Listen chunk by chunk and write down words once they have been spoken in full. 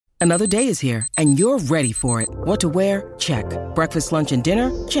Another day is here, and you're ready for it. What to wear? Check. Breakfast, lunch, and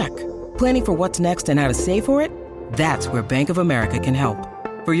dinner? Check. Planning for what's next and how to save for it? That's where Bank of America can help.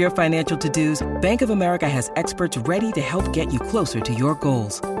 For your financial to-dos, Bank of America has experts ready to help get you closer to your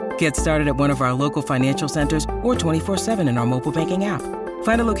goals. Get started at one of our local financial centers or 24/7 in our mobile banking app.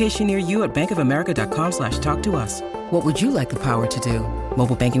 Find a location near you at bankofamerica.com/talktous. What would you like the power to do?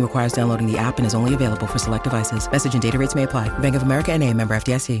 Mobile banking requires downloading the app and is only available for select devices. Message and data rates may apply. Bank of America N.A., member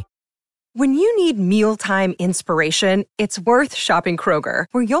FDIC. When you need mealtime inspiration, it's worth shopping Kroger,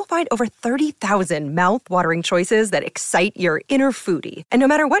 where you'll find over 30,000 mouth-watering choices that excite your inner foodie. And no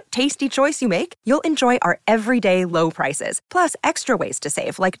matter what tasty choice you make, you'll enjoy our everyday low prices, plus extra ways to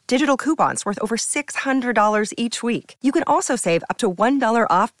save, like digital coupons worth over $600 each week. You can also save up to $1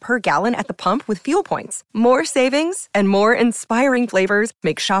 off per gallon at the pump with fuel points. More savings and more inspiring flavors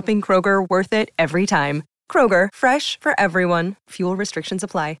make shopping Kroger worth it every time. Kroger, fresh for everyone. Fuel restrictions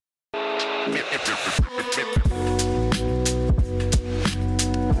apply.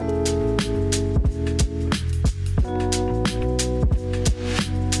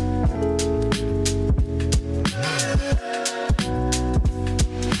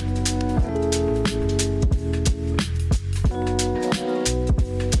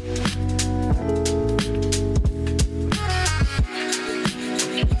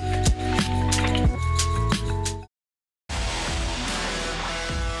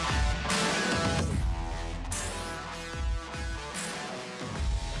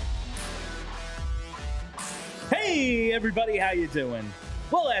 Hey everybody, how you doing?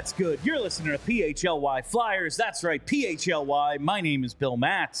 Well, that's good. You're listening to PHLY Flyers. That's right, PHLY. My name is Bill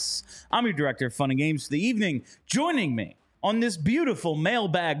Matz. I'm your director of fun and games for the evening. Joining me on this beautiful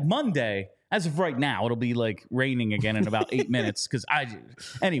Mailbag Monday, as of right now, it'll be like raining again in about 8 minutes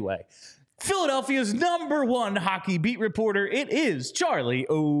anyway. Philadelphia's #1 hockey beat reporter. It is Charlie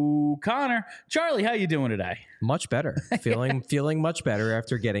O'Connor. Charlie, how you doing today? Much better. Feeling much better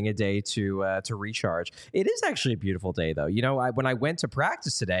after getting a day to recharge. It is actually a beautiful day, though. You know, when I went to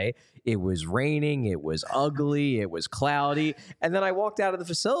practice today, it was raining, it was ugly, it was cloudy, and then I walked out of the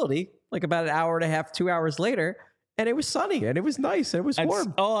facility like about an hour and a half, 2 hours later, and it was sunny, and it was nice, and it was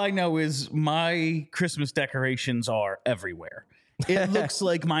warm. All I know is my Christmas decorations are everywhere. It looks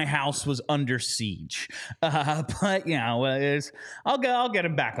like my house was under siege, but you know, I'll get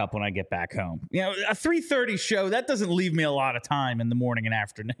him back up when I get back home. You know, a 3:30 show that doesn't leave me a lot of time in the morning and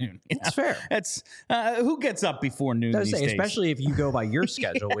afternoon. It's fair. It's who gets up before noon these days? Especially if you go by your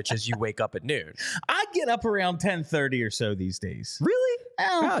schedule, which is you wake up at noon. I get up around 10:30 or so these days. Really?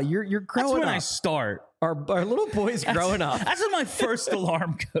 Oh, you're growing up. That's when I start. Our little boy's growing up. That's when my first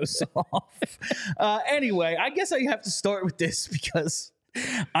alarm goes off. Anyway, I guess I have to start with this because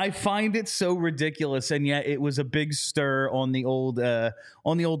I find it so ridiculous, and yet it was a big stir on the old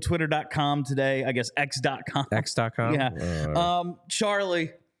Twitter.com today. I guess X.com. X.com? Yeah.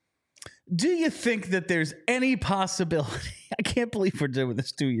 Charlie, do you think that there's any possibility? I can't believe we're doing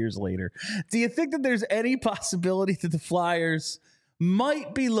this 2 years later. Do you think that there's any possibility that the Flyers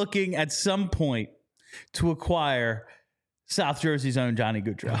might be looking at some point to acquire South Jersey's own Johnny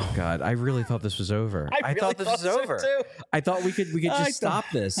Gaudreau? Oh God, I really thought this was over. I thought this was over. Too. I thought we could just stop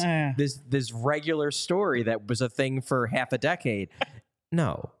this regular story that was a thing for half a decade.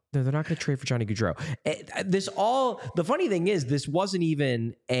 No, they're not going to trade for Johnny Gaudreau. The funny thing is, this wasn't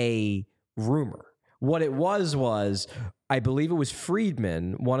even a rumor. What it was I believe it was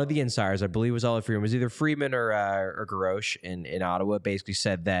Friedman, one of the insiders. I believe it was Ollie Friedman. It was either Friedman or Garrosh in Ottawa. Basically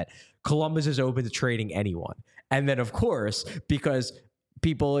said that Columbus is open to trading anyone. And then, of course, because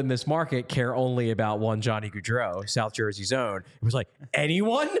people in this market care only about one Johnny Gaudreau, South Jersey's own, it was like,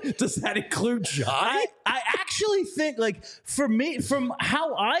 anyone? Does that include Johnny? I actually think, like, for me, from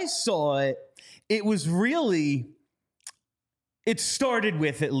how I saw it, it was really, it started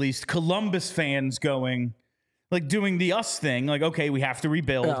with at least Columbus fans going, like, doing the us thing, like, okay, we have to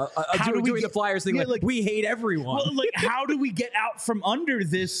rebuild. How do we get the Flyers thing? Like, we hate everyone. Well, like, how do we get out from under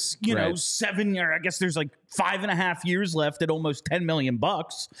this? You know, 7 year. I guess there's like 5.5 years left at almost $10 million.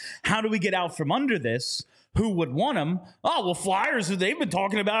 How do we get out from under this? Who would want him? Oh, well, Flyers. They've been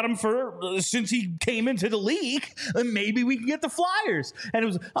talking about him since he came into the league. And maybe we can get the Flyers. And it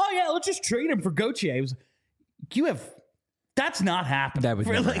was, oh yeah, let's just trade him for Gauthier. It was, that's not happening. That would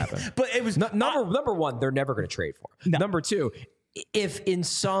never happen. But it was number one, they're never going to trade for him. No. Number two, if in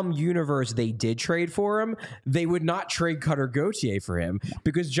some universe they did trade for him, they would not trade Cutter Gauthier for him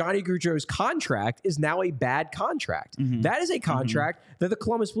because Johnny Gaudreau's contract is now a bad contract. Mm-hmm. That is a contract that the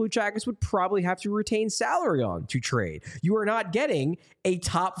Columbus Blue Jackets would probably have to retain salary on to trade. You are not getting a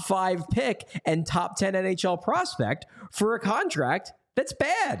top 5 pick and top 10 NHL prospect for a contract That's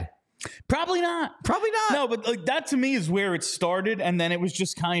bad. Probably not. No, but like that to me is where it started, and then it was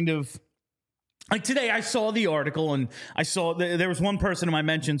just kind of like today. I saw the article, and I saw there was one person in my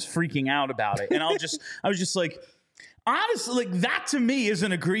mentions freaking out about it, and I was just like, honestly, like that to me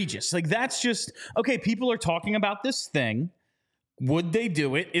isn't egregious. Like that's just okay. People are talking about this thing. Would they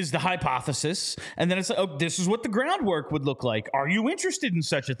do it? Is the hypothesis, and then it's like, oh, this is what the groundwork would look like. Are you interested in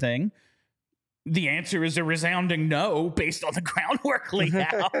such a thing? The answer is a resounding no based on the groundwork laid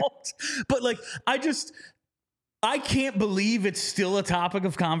out. But like, I can't believe it's still a topic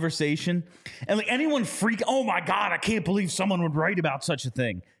of conversation. And like anyone oh my God, I can't believe someone would write about such a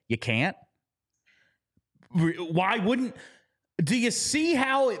thing. You can't? Why wouldn't? Do you see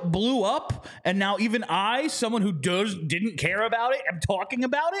how it blew up? And now even I, someone who didn't care about it, am talking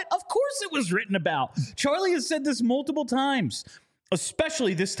about it? Of course it was written about. Charlie has said this multiple times.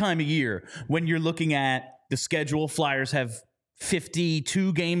 Especially this time of year when you're looking at the schedule. Flyers have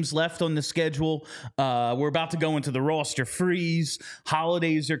 52 games left on the schedule. We're about to go into the roster freeze.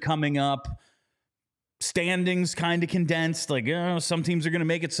 Holidays are coming up. Standings kind of condensed. Like, some teams are going to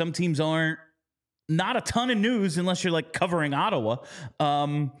make it, some teams aren't. Not a ton of news unless you're like covering Ottawa.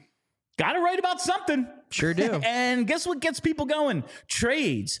 Got to write about something. Sure do. And guess what gets people going?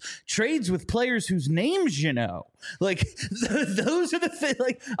 Trades with players whose names you know. Like those are the things.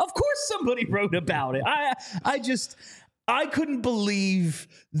 Like, of course somebody wrote about it. I couldn't believe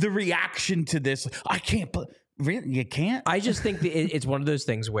the reaction to this. I can't. Really, you can't. I just think it's one of those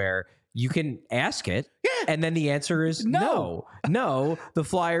things where you can ask it, and then the answer is no. No, the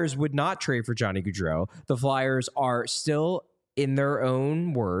Flyers would not trade for Johnny Gaudreau. The Flyers are still, in their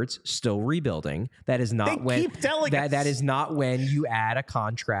own words, still rebuilding. That is not that is not when you add a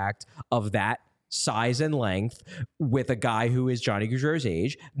contract of that size and length with a guy who is Johnny Gaudreau's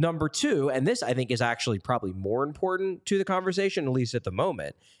age. Number two, and this I think is actually probably more important to the conversation, at least at the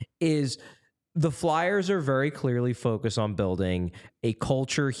moment, is the Flyers are very clearly focused on building a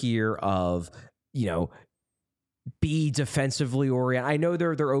culture here of, be defensively oriented. I know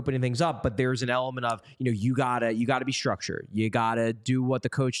they're opening things up, but there's an element of, you gotta be structured. You gotta do what the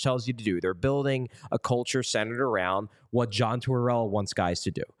coach tells you to do. They're building a culture centered around what John Tortorella wants guys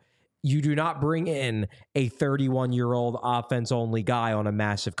to do. You do not bring in a 31-year-old offense-only guy on a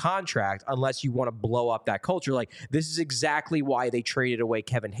massive contract unless you want to blow up that culture. Like, this is exactly why they traded away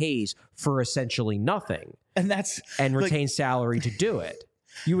Kevin Hayes for essentially nothing. And retain salary to do it.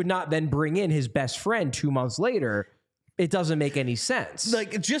 You would not then bring in his best friend 2 months later. It doesn't make any sense.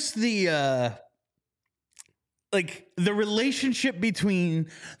 Like, just the relationship between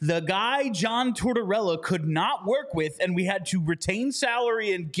the guy John Tortorella could not work with and we had to retain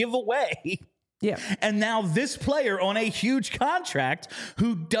salary and give away. Yeah. And now this player on a huge contract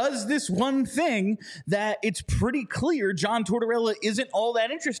who does this one thing that it's pretty clear John Tortorella isn't all that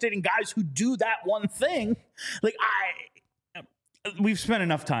interested in guys who do that one thing. Like, we've spent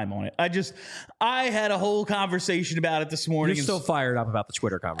enough time on it. I had a whole conversation about it this morning. You're still fired up about the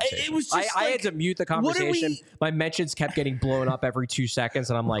Twitter conversation. It was just I had to mute the conversation. My mentions kept getting blown up every 2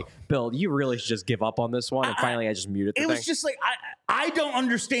 seconds, and I'm like, Bill, you really should just give up on this one. And finally, I just muted the thing. It was just like, I don't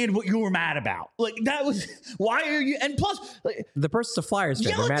understand what you were mad about. Like, that was, why are you, and plus, like, the person's a Flyers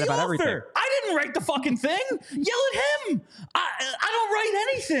fan. They're mad about everything. I didn't write the fucking thing. Yell at him. I don't write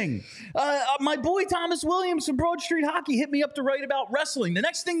anything. My boy Thomas Williams from Broad Street Hockey hit me up to write about wrestling. The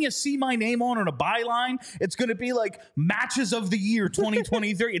next thing you see my name on a byline, it's going to be like matches of the year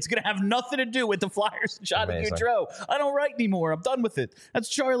 2023. It's going to have nothing to do with the Flyers and Johnny Gaudreau. I don't write anymore. I'm done with it. That's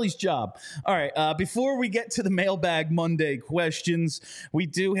Charlie's job. All right. Before we get to the Mailbag Monday questions, we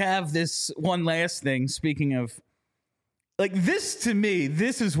do have this one last thing. Speaking of, like, this to me,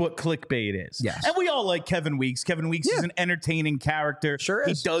 this is what clickbait is. Yes. And we all like Kevin Weeks. Kevin Weeks is an entertaining character. Sure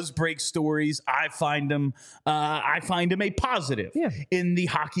is. He does break stories. I find him a positive in the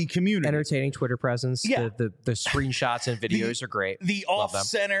hockey community. Entertaining Twitter presence. Yeah. The screenshots and videos are great. The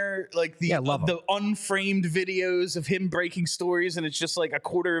off-center, like the unframed videos of him breaking stories, and it's just like a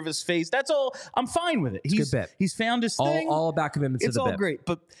quarter of his face. That's all. I'm fine with it. It's a good bit. He's found his thing. All about commitment to the bit. It's all great.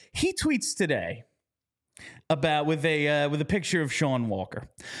 But he tweets today about with a picture of Sean Walker.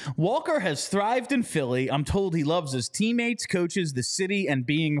 Walker has thrived in Philly. I'm told he loves his teammates, coaches, the city, and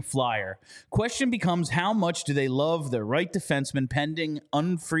being a Flyer. Question becomes, how much do they love their right defenseman pending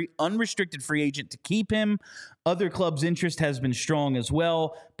unrestricted free agent to keep him? Other clubs' interest has been strong as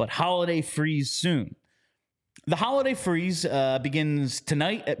well, but holiday freeze soon. The holiday freeze begins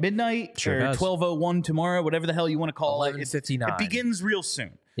tonight at midnight, or 12:01 tomorrow, whatever the hell you want to call it. 11:59. It begins real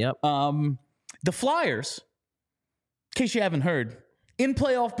soon. Yep. The Flyers, in case you haven't heard, in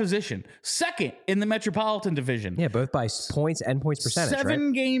playoff position, second in the Metropolitan Division. Yeah, both by points and points percentage.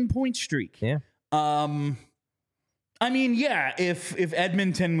 7-game point streak. Yeah. I mean, yeah, if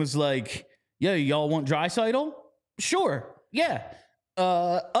Edmonton was like, yeah, y'all want Draisaitl? Sure. Yeah.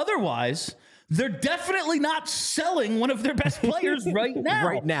 Otherwise, they're definitely not selling one of their best players right now.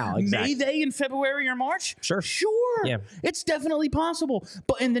 Right now, exactly. May they in February or March? Sure. Yeah. It's definitely possible.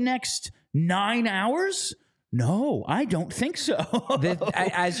 But in the next 9 hours? No, I don't think so.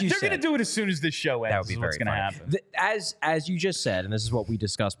 As you they're said, going to do it as soon as this show ends. That would be what's going to happen. As you just said, and this is what we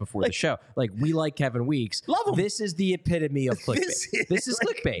discussed before the show, like we like Kevin Weeks. Love him. This is the epitome of clickbait. This is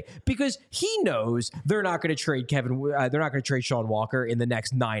clickbait because he knows they're not going to trade they're not going to trade Sean Walker in the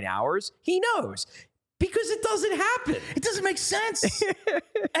next 9 hours. He knows. Because it doesn't happen. It doesn't make sense.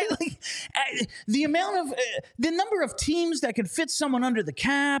 The amount of the number of teams that could fit someone under the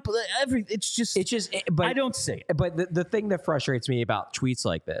cap. But I don't see it. But the thing that frustrates me about tweets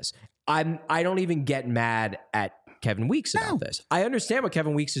like this, I don't even get mad at Kevin Weeks about this. I understand what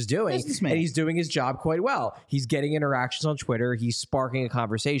Kevin Weeks is doing, and he's doing his job quite well. He's getting interactions on Twitter. He's sparking a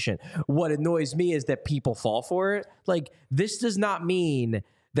conversation. What annoys me is that people fall for it. Like, this does not mean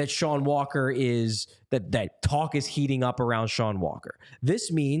that Sean Walker is, that talk is heating up around Sean Walker.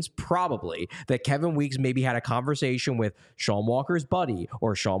 This means probably that Kevin Weeks maybe had a conversation with Sean Walker's buddy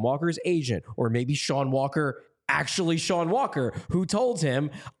or Sean Walker's agent, or maybe Sean Walker, who told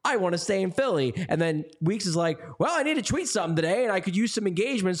him, I want to stay in Philly. And then Weeks is like, well, I need to tweet something today and I could use some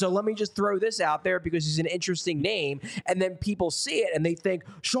engagement. So let me just throw this out there because he's an interesting name. And then people see it and they think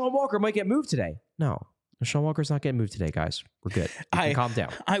Sean Walker might get moved today. No. Sean Walker's not getting moved today, guys. We're good. Calm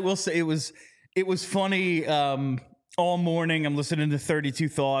down. I will say it was funny all morning. I'm listening to 32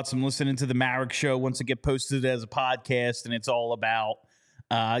 Thoughts. I'm listening to the Marek Show once it get posted as a podcast, and it's all about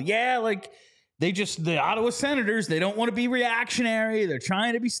the Ottawa Senators, they don't want to be reactionary. They're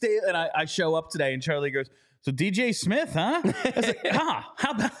trying to be stable. And I show up today, and Charlie goes, so DJ Smith, huh? I was like, how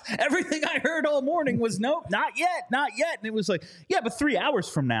about everything I heard all morning was nope, not yet. And it was like, yeah, but 3 hours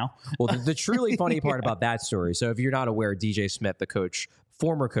from now. Well, the truly funny part about that story, so if you're not aware, DJ Smith, the coach,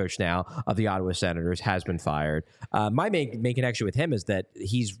 former coach now of the Ottawa Senators, has been fired. My main connection with him is that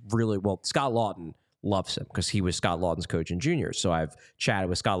he's really, Scott Lawton loves him because he was Scott Lawton's coach in juniors. So I've chatted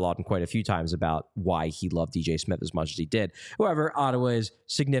with Scott Lawton quite a few times about why he loved DJ Smith as much as he did. However, Ottawa is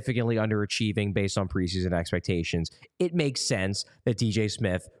significantly underachieving based on preseason expectations. It makes sense that DJ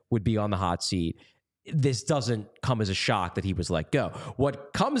Smith would be on the hot seat. This doesn't come as a shock that he was let go.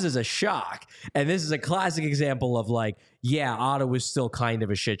 What comes as a shock, and this is a classic example of Ottawa's still kind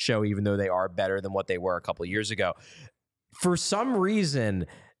of a shit show, even though they are better than what they were a couple of years ago. For some reason,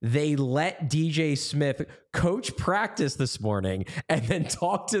 they let DJ Smith coach practice this morning and then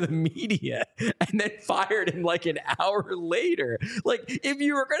talk to the media and then fired him like an hour later. Like, if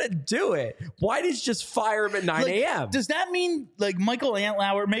you were going to do it, why did you just fire him at 9 a.m.? Does that mean like Michael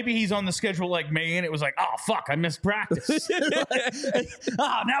Antlauer, maybe he's on the schedule like me and it was like, oh, fuck, I missed practice.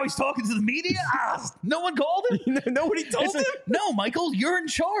 Now he's talking to the media? No one called him? Nobody told him? No, Michael, you're in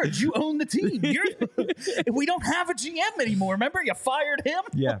charge. You own the team. We don't have a GM anymore. Remember, you fired him?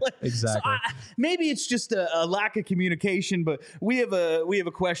 Yeah, exactly. So maybe it's just a lack of communication, but we have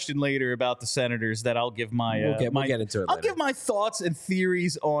a question later about the Senators that I'll give my we'll get into it I'll later. give my thoughts and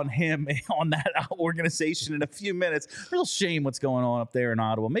theories on him, on that organization in a few minutes. Real shame what's going on up there in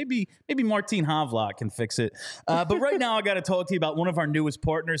Ottawa. Maybe Martin Havlat can fix it. But right now I got to talk to you about one of our newest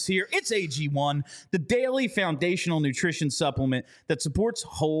partners here. It's AG1, the daily foundational nutrition supplement that supports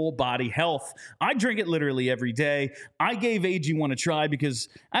whole body health. I drink it literally every day. I gave AG1 a try because,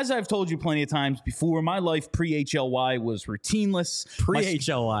 as I've told you plenty of times before, my life pre-HLY was routineless.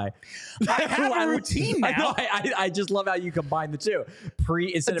 Pre-HLY. I have a routine now. I just love how you combine the two.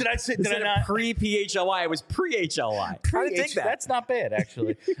 Instead of pre-PHLY, it was pre-HLY. I didn't think that. That's not bad,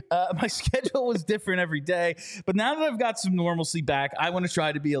 actually. My schedule was different every day, but now that I've got some normalcy back, I want to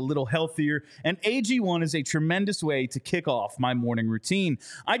try to be a little healthier, and AG1 is a tremendous way to kick off my morning routine.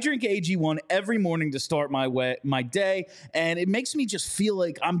 I drink AG1 every morning to start my day, and it makes me just feel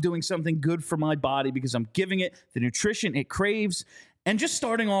like I'm doing something good for my body because I'm giving it the nutrition it craves and just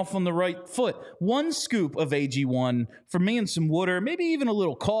starting off on the right foot. One scoop of AG1 for me and some water, maybe even a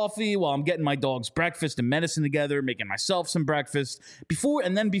little coffee while I'm getting my dog's breakfast and medicine together, making myself some breakfast before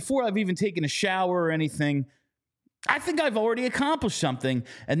I've even taken a shower or anything. I think I've already accomplished something,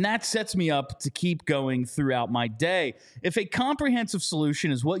 and that sets me up to keep going throughout my day. If a comprehensive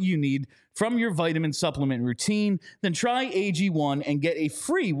solution is what you need from your vitamin supplement routine, then try AG1 and get a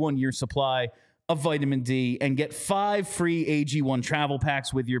free 1-year supply of vitamin D and get 5 free AG1 travel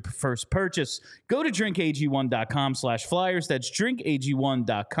packs with your first purchase. Go to drinkag1.com/flyers. That's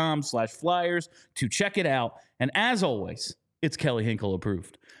drinkag1.com/flyers to check it out. And as always, it's Kelly Hinkle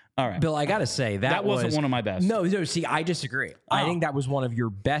approved. All right. Bill, I got to say, that wasn't one of my best. No, see, I disagree. I think that was one of your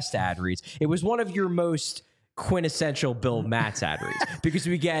best ad reads. It was one of your most quintessential Bill Matz ad reads because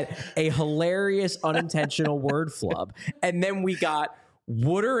we get a hilarious unintentional word flub, and then we got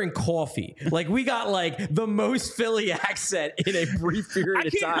water and coffee. Like, we got like the most Philly accent in a brief period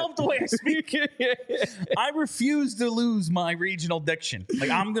of time. I can't help the way I speak. I refuse to lose my regional diction. Like,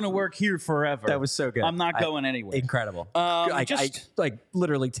 I'm going to work here forever. That was so good. I'm not going anywhere. Incredible. Like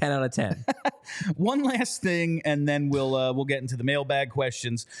literally 10 out of 10. One last thing, and then we'll get into the mailbag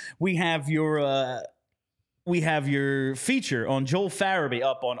questions. We have your feature on Joel Farabee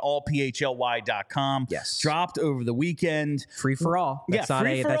up on allphly.com. Yes. Dropped over the weekend. Free for all. That's not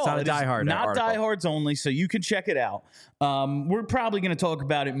a diehard not article. diehards only, so you can check it out. We're probably going to talk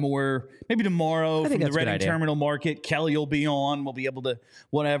about it more maybe tomorrow from the Reading Terminal Market. Kelly will be on. We'll be able to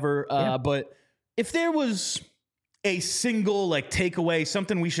whatever. But if there was a single takeaway,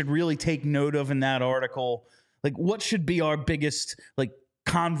 something we should really take note of in that article, what should be our biggest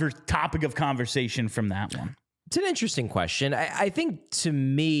topic of conversation from that one? It's an interesting question. I think, to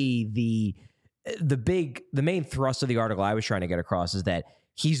me, the main thrust of the article I was trying to get across is that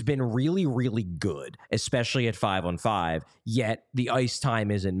he's been really, really good, especially at 5-on-5, yet the ice time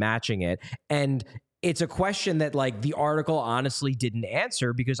isn't matching it. And it's a question that the article honestly didn't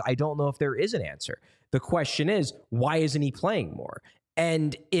answer, because I don't know if there is an answer. The question is, why isn't he playing more?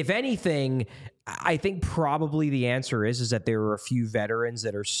 And if anything, I think probably the answer is that there are a few veterans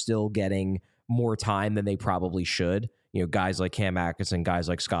that are still getting more time than they probably should. You know, guys like Cam Atkinson, guys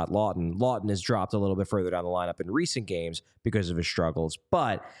like Scott Lawton. Lawton has dropped a little bit further down the lineup in recent games because of his struggles.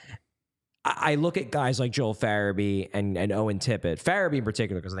 But I look at guys like Joel Farabee and Owen Tippett. Farabee in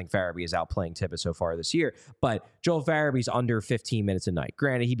particular, because I think Farabee is outplaying Tippett so far this year. But Joel Farabee's under 15 minutes a night.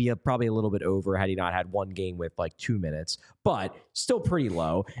 Granted, he'd be probably a little bit over had he not had one game with 2 minutes, but still pretty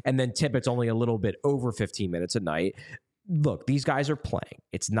low. And then Tippett's only a little bit over 15 minutes a night. Look, these guys are playing.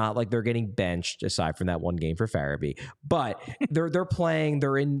 It's not like they're getting benched aside from that one game for Farabee, but they're playing.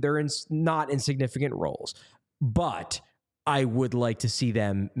 They're in not insignificant roles, but I would like to see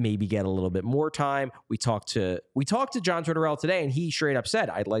them maybe get a little bit more time. We talked to John Tortorella today, and he straight up said,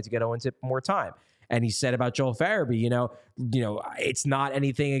 "I'd like to get Owen Tippett more time." And he said about Joel Farabee, you know, it's not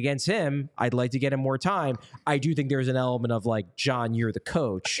anything against him. I'd like to get him more time. I do think there's an element of John, you're the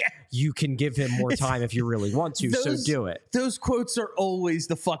coach. You can give him more time if you really want to, so do it. Those quotes are always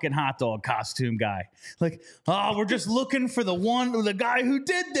the fucking hot dog costume guy. We're just looking for the guy who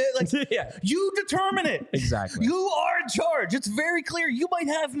did this. You determine it. Exactly. You are in charge. It's very clear. You might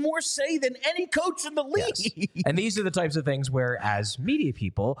have more say than any coach in the league. Yes. And these are the types of things where, as media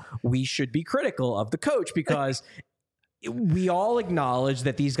people, we should be critical of the coach, because we all acknowledge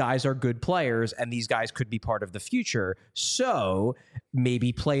that these guys are good players and these guys could be part of the future. So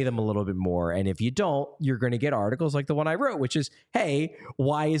maybe play them a little bit more. And if you don't, you're going to get articles like the one I wrote, which is, hey,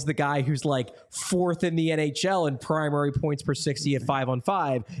 why is the guy who's fourth in the NHL in primary points per 60 at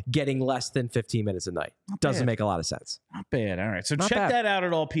 5-on-5 getting less than 15 minutes a night? Doesn't make a lot of sense. Not bad. All right. So check that out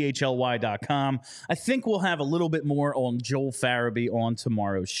at allphly.com. I think we'll have a little bit more on Joel Farabee on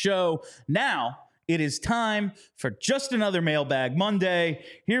tomorrow's show. Now, it is time for just another Mailbag Monday.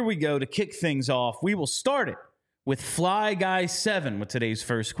 Here we go to kick things off. We will start it with Fly Guy 7 with today's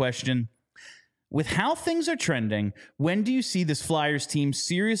first question. With how things are trending, when do you see this Flyers team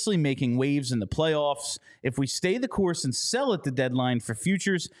seriously making waves in the playoffs? If we stay the course and sell at the deadline for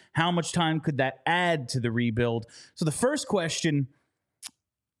futures, how much time could that add to the rebuild? So the first question,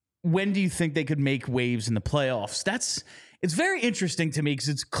 when do you think they could make waves in the playoffs? It's very interesting to me because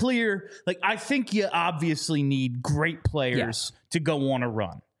it's clear. I think you obviously need great players to go on a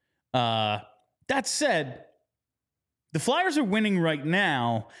run. That said, the Flyers are winning right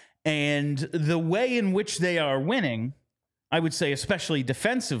now, and the way in which they are winning, I would say especially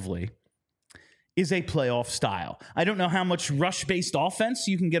defensively, is a playoff style. I don't know how much rush-based offense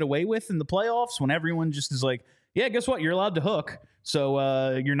you can get away with in the playoffs when everyone just is yeah, guess what? You're allowed to hook.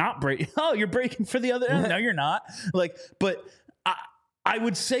 So you're not breaking. Oh, you're breaking for the other end. No, you're not. But I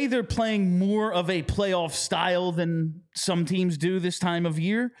would say they're playing more of a playoff style than some teams do this time of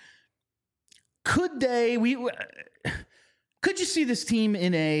year. Could you see this team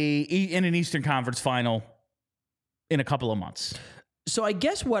in an Eastern Conference final in a couple of months? So I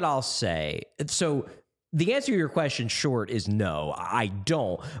guess what I'll say. So the answer to your question short is no, I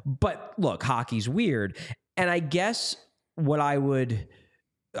don't. But look, hockey's weird. And I guess what I would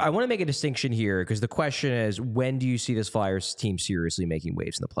I want to make a distinction here because the question is, when do you see this Flyers team seriously making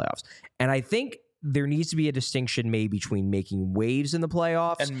waves in the playoffs? And I think there needs to be a distinction made between making waves in the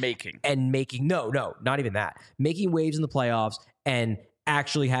playoffs and making no, not even that. Making waves in the playoffs and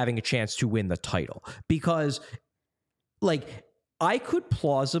actually having a chance to win the title. Because like I could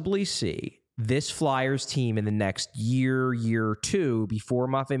plausibly see this Flyers team in the next year or two, before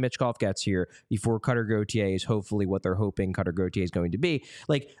Matvei Michkov gets here, before Cutter Gauthier is hopefully what they're hoping Cutter Gauthier is going to be,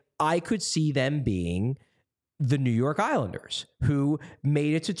 like I could see them being the New York Islanders, who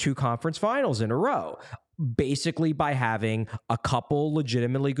made it to 2 conference finals in a row, basically by having a couple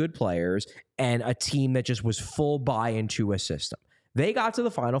legitimately good players and a team that just was full buy into a system. They got to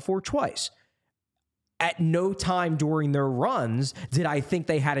the Final Four twice. At no time during their runs did I think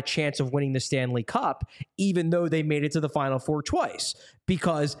they had a chance of winning the Stanley Cup, even though they made it to the Final Four twice,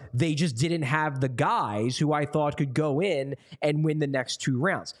 because they just didn't have the guys who I thought could go in and win the next 2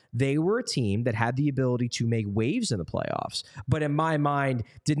 rounds. They were a team that had the ability to make waves in the playoffs, but in my mind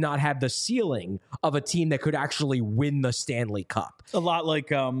did not have the ceiling of a team that could actually win the Stanley Cup. A lot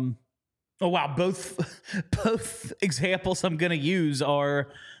like, oh wow, both examples I'm going to use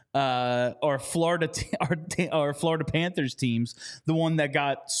are Florida Panthers teams, the one that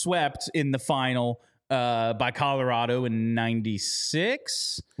got swept in the final by Colorado in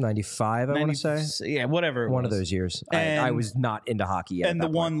 96, 95, I want to say. Yeah, whatever. One of those years. I was not into hockey yet. And the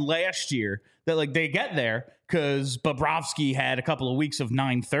one last year that like they get there because Bobrovsky had a couple of weeks of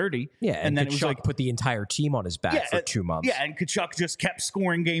 930. Yeah, and then Kachuk it was like put the entire team on his back for 2 months. Yeah, and Kachuk just kept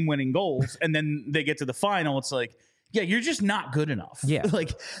scoring game-winning goals, and then they get to the final. It's like, yeah, you're just not good enough. Yeah.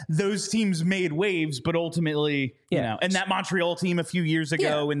 Like those teams made waves, but ultimately, you know, and that Montreal team a few years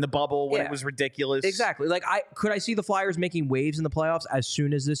ago in the bubble when it was ridiculous. Exactly. Like could I see the Flyers making waves in the playoffs as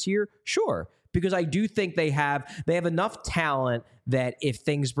soon as this year? Sure. Because I do think they have enough talent that if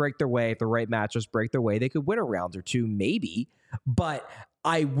things break their way, if the right matchups break their way, they could win a round or 2, maybe. But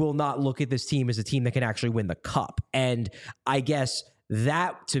I will not look at this team as a team that can actually win the cup. And I guess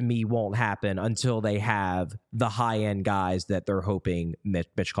that, to me, won't happen until they have the high-end guys that they're hoping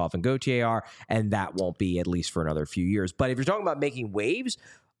Michkov and Gauthier are, and that won't be at least for another few years. But if you're talking about making waves,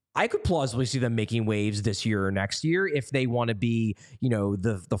 I could plausibly see them making waves this year or next year if they want to be, you know,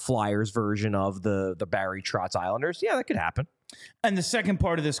 the Flyers version of the Barry Trotz Islanders. Yeah, that could happen. And the second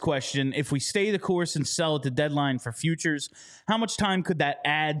part of this question, if we stay the course and sell at the deadline for futures, how much time could that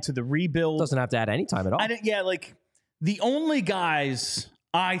add to the rebuild? Doesn't have to add any time at all. The only guys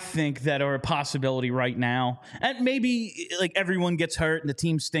I think that are a possibility right now, and maybe like everyone gets hurt and the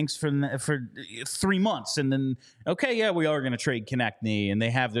team stinks for 3 months, and then we are going to trade Konechny, and they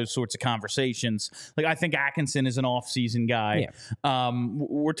have those sorts of conversations. Like I think Atkinson is an off-season guy. Yeah.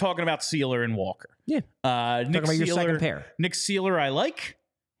 We're talking about Sealer and Walker. Yeah. Nick Sealer, your second pair. Nick Sealer, I like.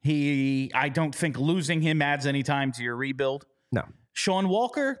 I don't think losing him adds any time to your rebuild. No. Sean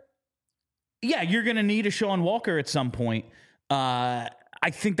Walker. Yeah, you're going to need a Sean Walker at some point. I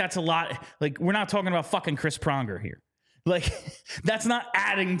think that's a lot. Like, we're not talking about fucking Chris Pronger here. Like, that's not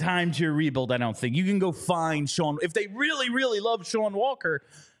adding time to your rebuild, I don't think. You can go find Sean. If they really, really love Sean Walker,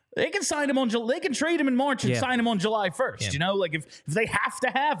 they can sign him they can trade him in March and sign him on July 1st. Yeah. You know, like if they have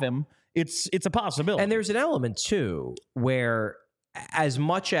to have him, it's a possibility. And there's an element, too, where as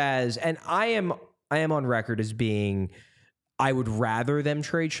much as, and I am on record as being, I would rather them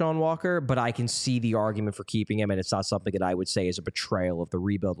trade Sean Walker, but I can see the argument for keeping him, and it's not something that I would say is a betrayal of the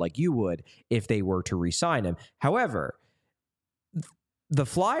rebuild like you would if they were to re-sign him. However, the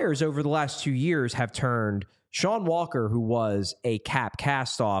Flyers over the last 2 years have turned Sean Walker, who was a cap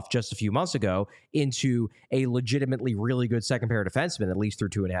cast-off just a few months ago, into a legitimately really good second-pair defenseman, at least through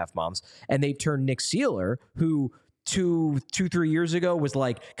 2.5 months. And they've turned Nick Sealer, who 3 years ago was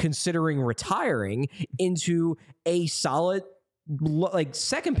like considering retiring, into a solid like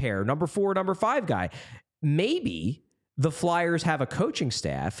second pair, number 4, number 5 guy. Maybe the Flyers have a coaching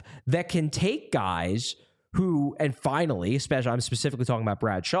staff that can take guys who, and finally, especially I'm specifically talking about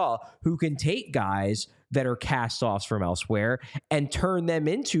Brad Shaw, who can take guys that are cast-offs from elsewhere and turn them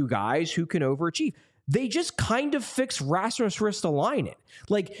into guys who can overachieve. They just kind of fix Rasmus Ristolainen.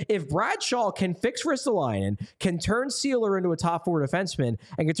 Like, if Brad Shaw can fix Ristolainen, can turn Sealer into a top 4 defenseman,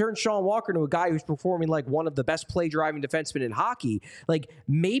 and can turn Sean Walker into a guy who's performing like one of the best play-driving defensemen in hockey, like,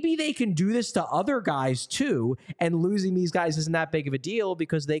 maybe they can do this to other guys too, and losing these guys isn't that big of a deal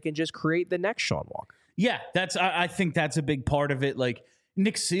because they can just create the next Sean Walker. Yeah, I think that's a big part of it. Like,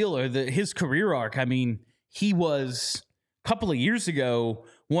 Nick Sealer, his career arc, I mean, he was, a couple of years ago,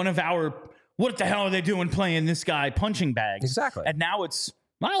 one of our... what the hell are they doing playing this guy punching bags? Exactly. And now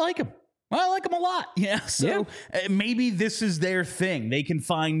I like him. Well, I like them a lot. Yeah. So maybe this is their thing. They can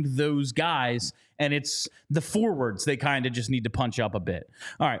find those guys, and it's the forwards they kind of just need to punch up a bit.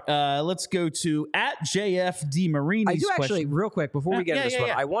 All right. Let's go to @JFD I do actually, real quick, before we get into this one,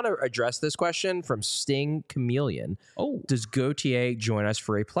 yeah. I want to address this question from Sting Chameleon. Oh. Does Gauthier join us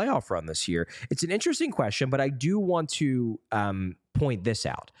for a playoff run this year? It's an interesting question, but I do want to point this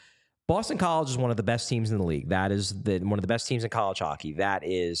out. Boston College is one of the best teams in the league. That is one of the best teams in college hockey. That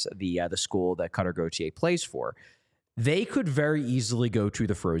is the school that Cutter Gauthier plays for. They could very easily go to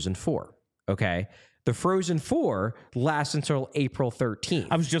the Frozen Four. Okay, the Frozen Four lasts until April 13th.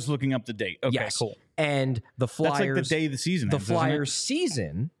 I was just looking up the date. Okay, yes. Cool. And the Flyers, that's like the day of the season. The Flyers'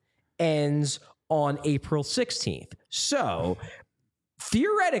 season ends on April 16th. So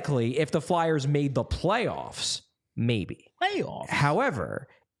theoretically, if the Flyers made the playoffs, maybe. However,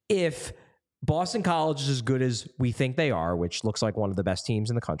 if Boston College is as good as we think they are, which looks like one of the best teams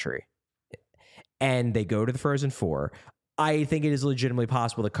in the country, and they go to the Frozen Four, I think it is legitimately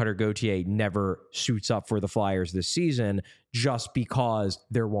possible that Cutter Gauthier never suits up for the Flyers this season just because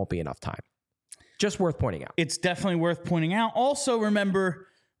there won't be enough time. Just worth pointing out. It's definitely worth pointing out. Also, remember,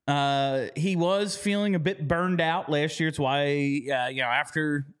 he was feeling a bit burned out last year. It's why,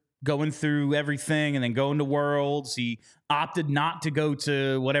 after going through everything and then going to Worlds, he opted not to go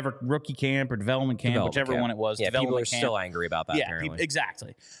to whatever rookie camp or development camp, whichever one it was. Yeah, people are still angry about that, apparently.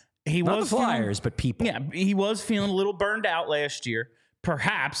 Exactly. Not the Flyers, but people. Yeah, he was feeling a little burned out last year.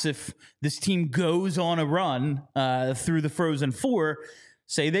 Perhaps if this team goes on a run through the Frozen Four,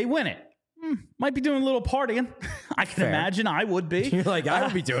 say they win it, might be doing a little partying. I can imagine I would be. You're like, I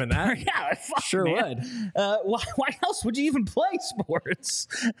would be doing that. Yeah, sure man. would. Why else would you even play sports?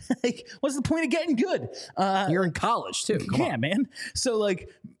 Like, what's the point of getting good? You're in college too. Come on. Man. So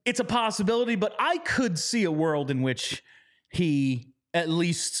it's a possibility, but I could see a world in which he at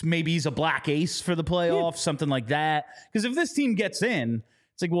least maybe he's a black ace for the playoffs, something like that. Because if this team gets in,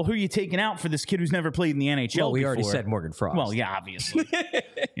 it's like, well, who are you taking out for this kid who's never played in the NHL Well, we before? already said Morgan Frost. Well, yeah, obviously.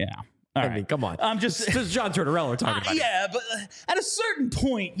 Yeah. All right. I mean, come on. I'm just this is John Tortorella we're talking about. Yeah, but at a certain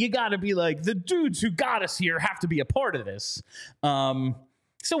point, you got to be like, the dudes who got us here have to be a part of this.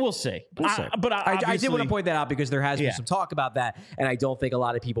 So we'll see. But I did want to point that out because there has been some talk about that, and I don't think a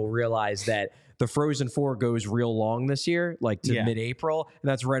lot of people realize that the Frozen Four goes real long this year, like to mid-April, and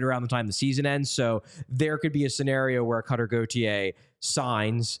that's right around the time the season ends. So there could be a scenario where Cutter Gauthier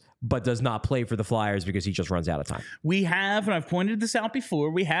signs but does not play for the Flyers because he just runs out of time. We have, and I've pointed this out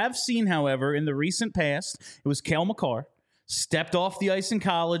before, we have seen, however, in the recent past, it was Cale Makar, stepped off the ice in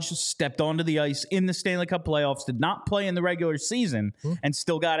college, stepped onto the ice in the Stanley Cup playoffs, did not play in the regular season, and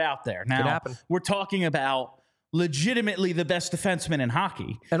still got out there. Now, we're talking about legitimately the best defenseman in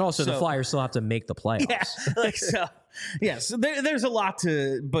hockey. And also the Flyers still have to make the playoffs. Yeah, so there's a lot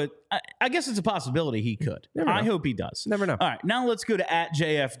to, but I guess it's a possibility he could. I hope he does. Never know. All right, now let's go to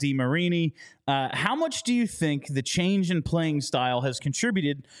 @JFD Marini. How much do you think the change in playing style has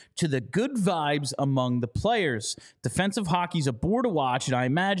contributed to the good vibes among the players? Defensive hockey's a bore to watch, and I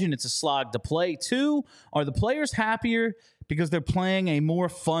imagine it's a slog to play too. Are the players happier because they're playing a more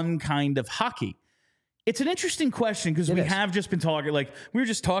fun kind of hockey? It's an interesting question because we have just been talking, like we were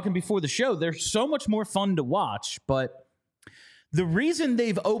just talking before the show. They're so much more fun to watch, but the reason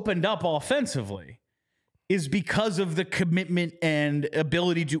they've opened up offensively is because of the commitment and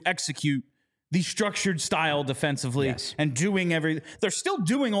ability to execute the structured style defensively and doing everything. They're still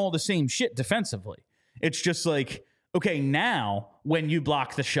doing all the same shit defensively. It's just like, okay, now when you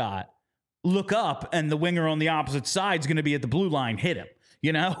block the shot, look up and the winger on the opposite side is going to be at the blue line, hit him.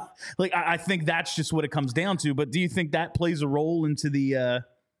 You know, like I think that's just what it comes down to. But do you think that plays a role into the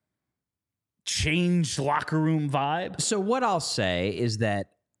changed locker room vibe? So what I'll say is that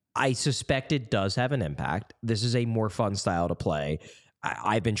I suspect it does have an impact. This is a more fun style to play.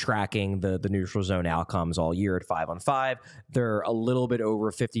 I've been tracking the neutral zone outcomes all year at 5-on-5. They're a little bit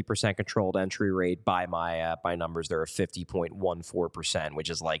over 50% controlled entry rate by my numbers. They're at 50.14%,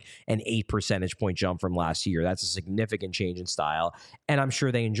 which is like an 8 percentage point jump from last year. That's a significant change in style, and I'm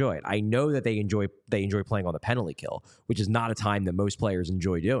sure they enjoy it. I know that they enjoy playing on the penalty kill, which is not a time that most players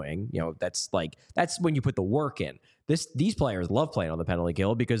enjoy doing. You know, that's when you put the work in. These players love playing on the penalty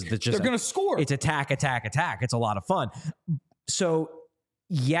kill because they're going to score. It's attack. It's a lot of fun. So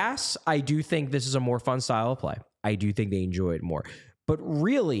yes, I do think this is a more fun style of play. I do think they enjoy it more. But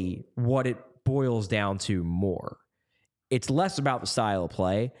really, what it boils down to more, it's less about the style of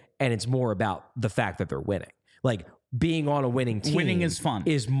play, and it's more about the fact that they're winning. Like, being on a winning team winning is fun.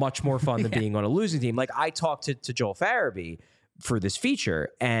 Is much more fun than being on a losing team. Like, I talked to Joel Farabee for this feature,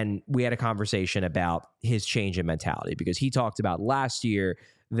 and we had a conversation about his change in mentality because he talked about last year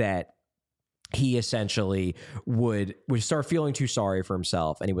that he essentially would start feeling too sorry for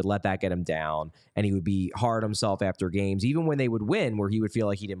himself, and he would let that get him down, and he would be hard on himself after games, even when they would win, where he would feel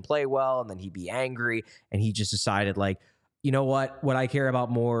like he didn't play well, and then he'd be angry, and he just decided, like, you know what I care about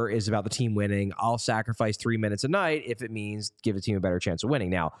more is about the team winning. I'll sacrifice 3 minutes a night if it means give the team a better chance of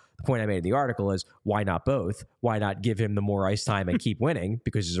winning. Now, the point I made in the article is, why not both? Why not give him the more ice time and keep winning?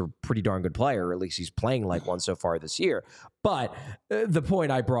 Because he's a pretty darn good player, or at least he's playing like one so far this year. But the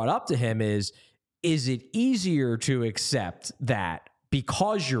point I brought up to him is it easier to accept that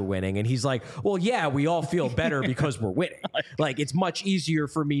because you're winning? And he's like, well, yeah, we all feel better because we're winning. Like, it's much easier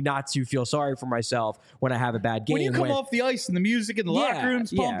for me not to feel sorry for myself when I have a bad game. When you come off the ice and the music in the locker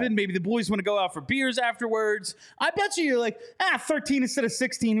room's pumping, maybe the boys want to go out for beers afterwards. I bet you're like, 13 instead of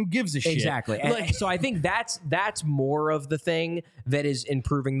 16, who gives a shit? Exactly. And so I think that's more of the thing that is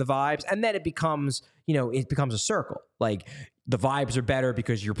improving the vibes. And then it becomes a circle. Like, the vibes are better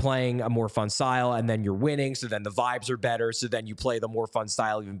because you're playing a more fun style, and then you're winning. So then the vibes are better. So then you play the more fun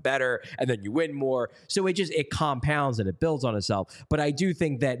style even better, and then you win more. So it compounds and it builds on itself. But I do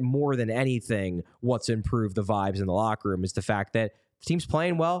think that more than anything, what's improved the vibes in the locker room is the fact that the team's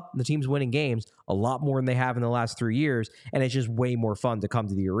playing well and the team's winning games a lot more than they have in the last 3 years. And it's just way more fun to come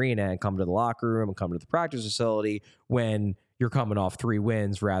to the arena and come to the locker room and come to the practice facility when you're coming off 3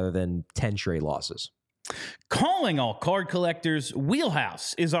 wins rather than 10 straight losses. Calling all card collectors,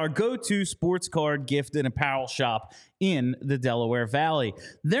 Wheelhouse is our go-to sports card gift and apparel shop in the Delaware Valley.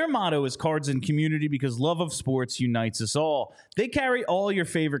 Their motto is cards and community, because love of sports unites us all. They carry all your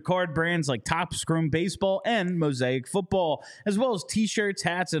favorite card brands like Topps Chrome Baseball and Mosaic Football, as well as t-shirts,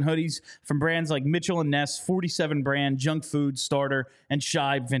 hats, and hoodies from brands like Mitchell & Ness, 47 Brand, Junk Food, Starter, and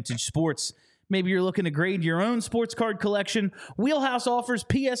Shibe Vintage Sports. Maybe you're looking to grade your own sports card collection. Wheelhouse offers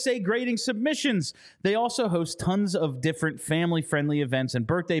PSA grading submissions. They also host tons of different family-friendly events and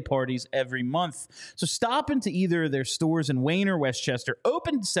birthday parties every month. So stop into either of their stores in Wayne or Westchester,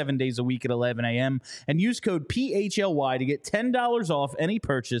 open 7 days a week at 11 a.m., and use code PHLY to get $10 off any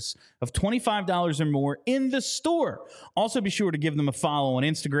purchase of $25 or more in the store. Also, be sure to give them a follow on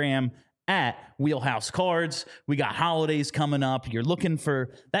Instagram at Wheelhouse Cards. We got holidays coming up. You're looking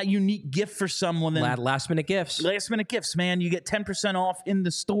for that unique gift for someone. Last minute gifts. Last minute gifts, man. You get 10% off in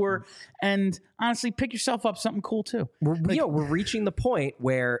the store. And honestly, pick yourself up something cool too. We're reaching the point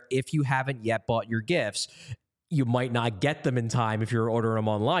where if you haven't yet bought your gifts, you might not get them in time. If you're ordering them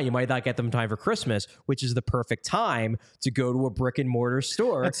online, you might not get them in time for Christmas, which is the perfect time to go to a brick and mortar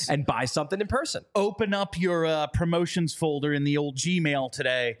store and buy something in person. Open up your promotions folder in the old Gmail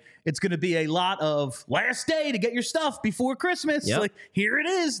today. It's going to be a lot of last day to get your stuff before Christmas. Yep. Like, here it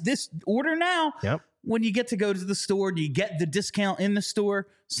is. This order now. Yep. When you get to go to the store, do you get the discount in the store?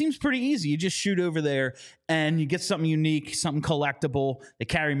 Seems pretty easy. You just shoot over there and you get something unique, something collectible. They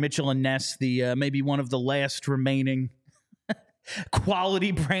carry Mitchell & Ness, the maybe one of the last remaining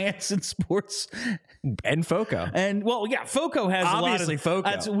quality brands in sports. And FOCO. And, well, yeah, FOCO has obviously a lot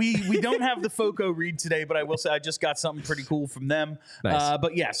of... FOCO. We don't have the FOCO read today, but I will say I just got something pretty cool from them. Nice.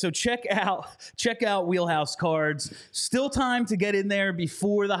 But, yeah, so check out Wheelhouse Cards. Still time to get in there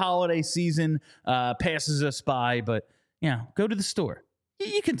before the holiday season passes us by, but, yeah, go to the store.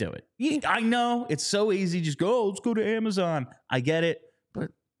 You can do it. I know it's so easy. Just go, let's go to Amazon. I get it,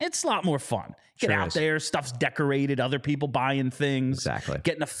 but it's a lot more fun. Get Sure out is. there, stuff's decorated, other people buying things. Exactly.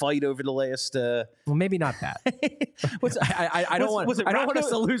 Getting a fight over the last... Well, maybe not that. I don't want Rocco- us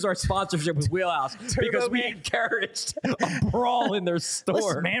to lose our sponsorship with Wheelhouse because we Man. encouraged a brawl in their store.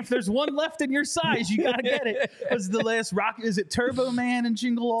 Listen, man, if there's one left in your size, you got to get it. Was the last rock? Is it Turbo Man and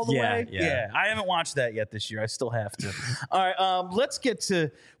Jingle All the Way? Yeah. I haven't watched that yet this year. I still have to. All right, let's get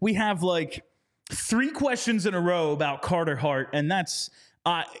to... We have like 3 questions in a row about Carter Hart, and that's...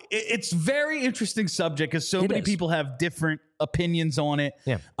 it's very interesting subject because so many people have different opinions on it.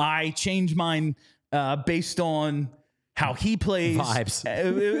 Yeah. I change mine based on how he plays. Vibes.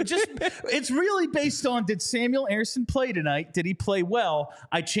 It's really based on, did Samuel Ersson play tonight? Did he play well?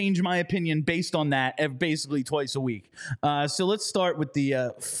 I change my opinion based on that basically twice a week. So let's start with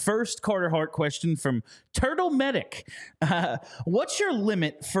the first Carter Hart question from Turtle Medic. What's your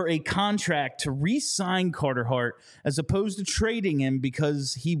limit for a contract to re-sign Carter Hart as opposed to trading him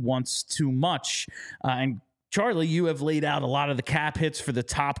because he wants too much? And Charlie, you have laid out a lot of the cap hits for the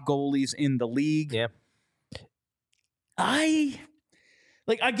top goalies in the league. Yeah. I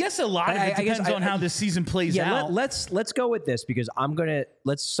guess a lot of it depends on how this season plays out. Let's go with this because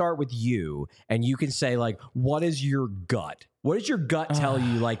let's start with you, and you can say, like, what is your gut? What does your gut tell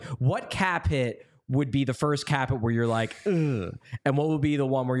you? Like, what cap hit would be the first cap hit where you're like, ugh, and what would be the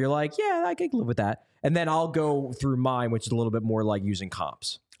one where you're like, yeah, I can live with that? And then I'll go through mine, which is a little bit more like using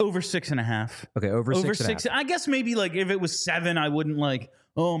comps. Over 6.5. Okay, over 6.5. I guess maybe like if it was 7, I wouldn't like,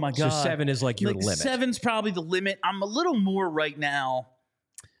 oh my God. So 7 is like your limit. 7's probably the limit. I'm a little more right now.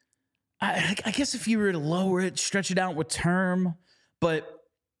 I guess if you were to lower it, stretch it out with term, but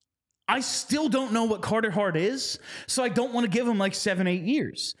I still don't know what Carter Hart is, so I don't want to give him like 7-8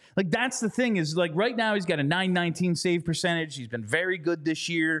 years. Like that's the thing is like right now he's got a .919 save percentage. He's been very good this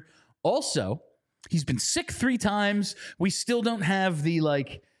year. Also, he's been sick 3 times. We still don't have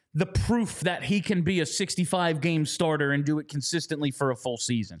the proof that he can be a 65-game starter and do it consistently for a full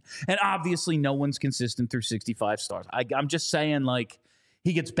season. And obviously no one's consistent through 65 starts. I'm just saying, like,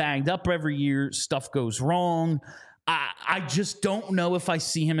 he gets banged up every year. Stuff goes wrong. I just don't know if I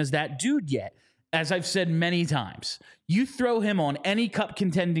see him as that dude yet. As I've said many times, you throw him on any cup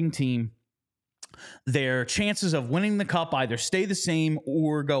contending team, their chances of winning the cup either stay the same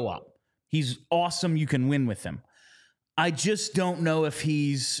or go up. He's awesome. You can win with him. I just don't know if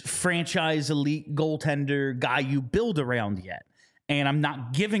he's franchise elite goaltender guy you build around yet. And I'm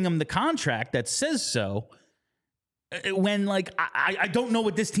not giving him the contract that says so when, like, I don't know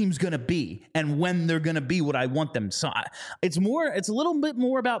what this team's going to be and when they're going to be what I want them. So it's a little bit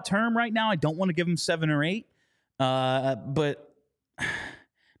more about term right now. I don't want to give him 7 or 8. But,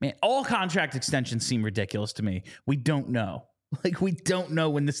 man, all contract extensions seem ridiculous to me. We don't know. Like, we don't know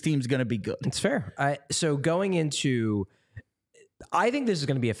when this team's going to be good. It's fair. So going into, I think this is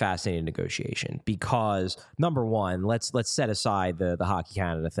going to be a fascinating negotiation because, number one, let's set aside the Hockey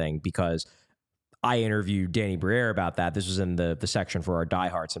Canada thing because I interviewed Danny Briere about that. This was in the section for our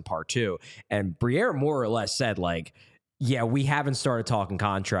diehards in part 2. And Briere more or less said, like, yeah, we haven't started talking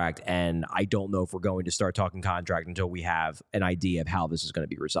contract, and I don't know if we're going to start talking contract until we have an idea of how this is going to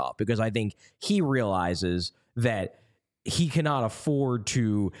be resolved. Because I think he realizes that he cannot afford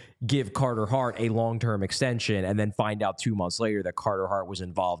to give Carter Hart a long-term extension and then find out 2 months later that Carter Hart was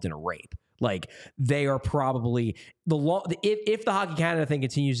involved in a rape. Like, they are probably if the Hockey Canada thing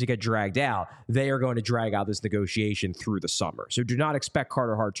continues to get dragged out, they are going to drag out this negotiation through the summer. So do not expect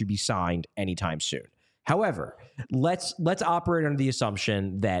Carter Hart to be signed anytime soon. However, let's operate under the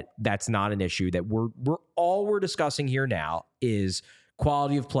assumption that that's not an issue, that we're discussing here now is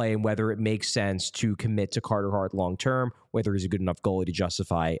quality of play and whether it makes sense to commit to Carter Hart long term, whether he's a good enough goalie to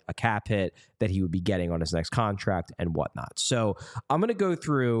justify a cap hit that he would be getting on his next contract and whatnot. So I'm going to go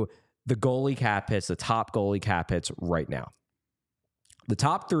through the goalie cap hits, the top goalie cap hits right now. The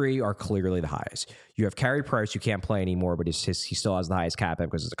top 3 are clearly the highest. You have Carey Price, who can't play anymore, but he still has the highest cap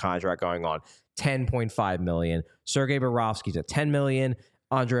hit because there's a contract going on, $10.5 million. Sergei Bobrovsky's at $10 million.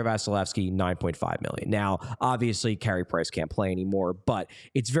 Andrei Vasilevsky, $9.5 million. Now, obviously, Carey Price can't play anymore, but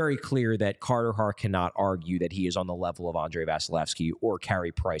it's very clear that Carter Hart cannot argue that he is on the level of Andrei Vasilevsky or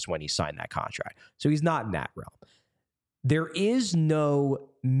Carey Price when he signed that contract. So he's not in that realm. There is no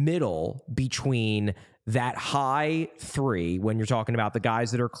middle between that high 3 when you're talking about the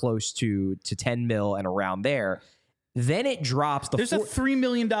guys that are close to 10 mil and around there. Then it drops. There's a $3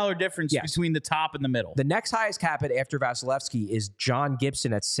 million difference between the top and the middle. The next highest cap hit after Vasilevsky is John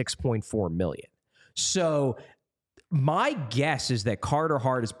Gibson at $6.4 million. So my guess is that Carter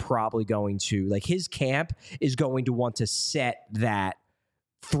Hart is probably going to, like, his camp is going to want to set that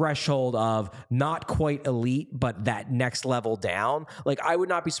threshold of not quite elite, but that next level down. Like, I would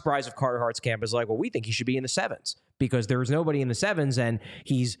not be surprised if Carter Hart's camp is like, well, we think he should be in the 7s because there is nobody in the 7s, and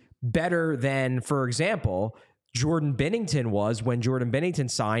he's better than, for example, Jordan Binnington was when Jordan Binnington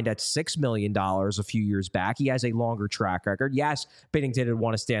signed at $6 million a few years back. He has a longer track record. Yes, Binnington had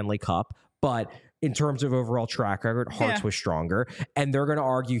won a Stanley Cup, but in terms of overall track record, Hart's was stronger, and they're going to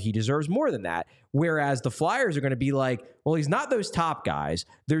argue he deserves more than that. Whereas the Flyers are going to be like, well, he's not those top guys.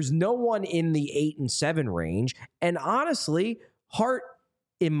 There's no one in the 8 and 7 range. And honestly, Hart,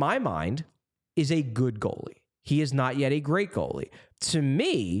 in my mind, is a good goalie. He is not yet a great goalie. To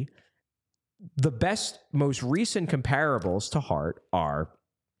me, the best, most recent comparables to Hart are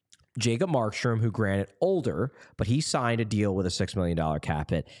Jacob Markstrom, who granted older, but he signed a deal with a $6 million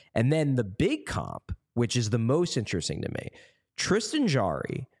cap hit. And then the big comp, which is the most interesting to me, Tristan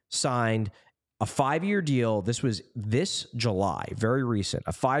Jarry signed a 5-year deal. This was this July, very recent,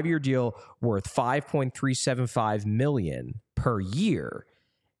 a 5-year deal worth $5.375 million per year.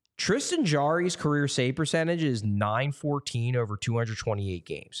 Tristan Jarry's career save percentage is .914 over 228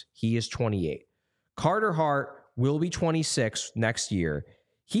 games. He is 28. Carter Hart will be 26 next year.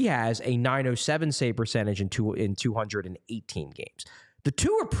 He has a .907 save percentage in 218 games. The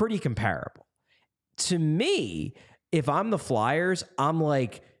two are pretty comparable. To me, if I'm the Flyers, I'm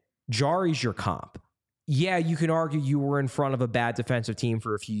like, Jarry's your comp. Yeah, you can argue you were in front of a bad defensive team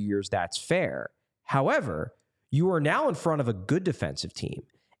for a few years. That's fair. However, you are now in front of a good defensive team.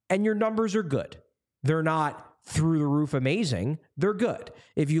 and your numbers are good. They're not through the roof amazing. They're good.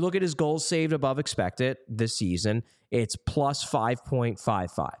 If you look at his goals saved above expected this season, it's plus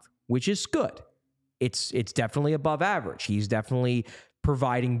 5.55, which is good. It's definitely above average. He's definitely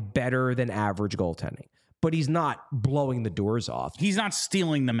providing better than average goaltending. But he's not blowing the doors off. He's not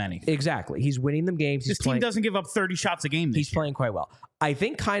stealing them anything. Exactly. He's winning them games. This team doesn't give up 30 shots a game this year. He's playing quite well. I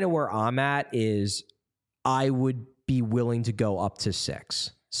think kind of where I'm at is I would be willing to go up to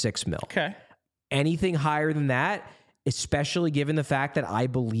 $6 million. Okay. Anything higher than that, especially given the fact that I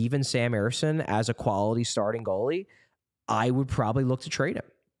believe in Sam Ersson as a quality starting goalie, I would probably look to trade him.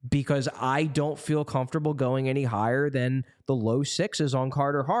 Because I don't feel comfortable going any higher than the low 6s on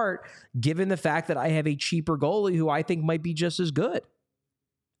Carter Hart, given the fact that I have a cheaper goalie who I think might be just as good,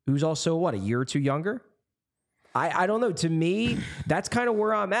 who's also, a year or two younger? I don't know. To me, that's kind of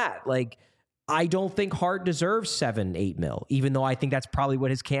where I'm at. Like, I don't think Hart deserves $7-8 million, even though I think that's probably what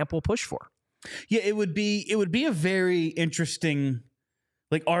his camp will push for. Yeah, it would be a very interesting,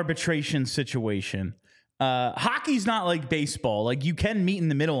 arbitration situation. Hockey's not like baseball. Like, you can meet in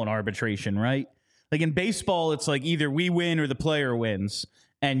the middle in arbitration, right? Like, in baseball, it's like either we win or the player wins,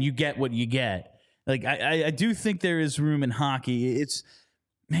 and you get what you get. Like, I do think there is room in hockey. It's,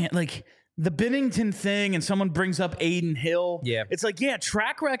 man, like, the Binnington thing, and someone brings up Aiden Hill. Yeah. It's like, yeah,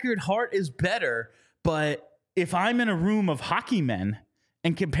 track record, Hart is better, but if I'm in a room of hockey men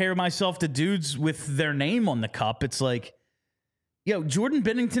and compare myself to dudes with their name on the cup, it's like, Jordan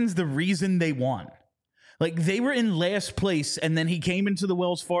Binnington's the reason they won. Like, they were in last place, and then he came into the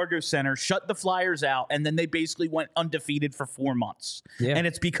Wells Fargo Center, shut the Flyers out, and then they basically went undefeated for 4 months. Yeah. And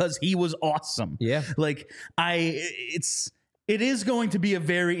it's because he was awesome. Yeah. Like, it is going to be a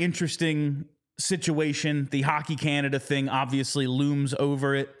very interesting situation. The Hockey Canada thing obviously looms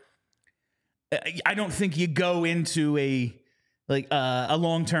over it. I don't think you go into a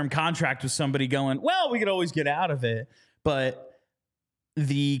long-term contract with somebody going, well, we could always get out of it. But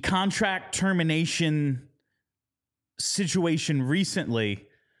the contract termination situation recently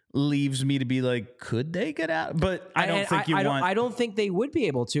leaves me to be like, could they get out? But I don't think I don't think they would be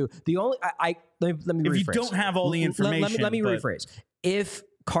able to. The only let me rephrase. If you don't have all the information, let me rephrase. If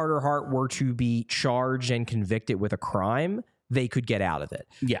Carter Hart were to be charged and convicted with a crime, they could get out of it.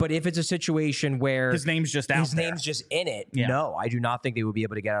 Yeah. But if it's a situation where his name's just name's just in it, no, I do not think they would be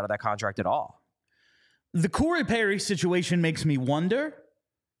able to get out of that contract at all. The Corey Perry situation makes me wonder,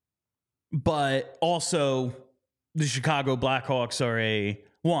 but also the Chicago Blackhawks are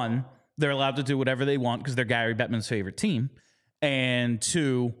they're allowed to do whatever they want because they're Gary Bettman's favorite team. And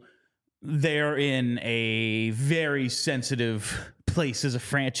 2, they're in a very sensitive place as a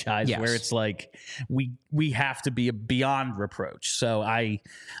franchise where it's like we have to be beyond reproach. So I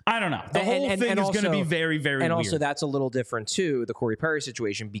don't know. The whole thing is going to be very, very weird. Also, that's a little different too, the Corey Perry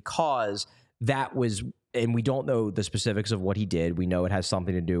situation, because that was, and we don't know the specifics of what he did. We know it has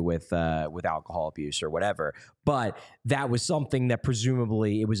something to do with alcohol abuse or whatever. But that was something that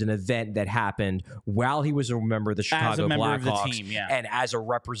presumably it was an event that happened while he was a member of the Chicago Blackhawks, of the team, and as a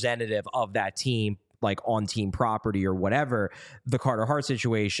representative of that team, like on team property or whatever. The Carter Hart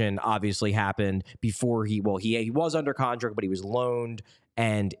situation obviously happened before he was under contract, but he was loaned,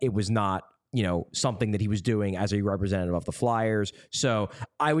 and it was not, something that he was doing as a representative of the Flyers. So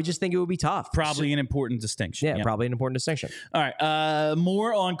I would just think it would be tough. Probably an important distinction. Yeah, probably an important distinction. All right.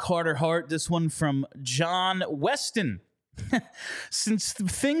 More on Carter Hart. This one from John Weston. Since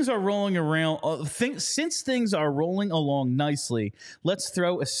things are rolling along nicely, let's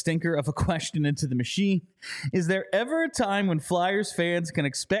throw a stinker of a question into the machine. Is there ever a time when Flyers fans can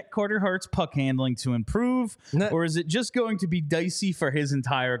expect Carter Hart's puck handling to improve, or is it just going to be dicey for his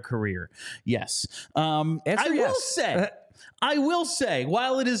entire career? Yes. I will say,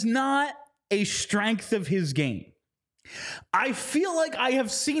 while it is not a strength of his game, I feel like I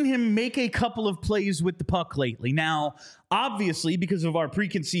have seen him make a couple of plays with the puck lately. Now, obviously, because of our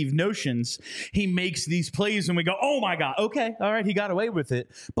preconceived notions, he makes these plays and we go, oh my God, okay, all right, he got away with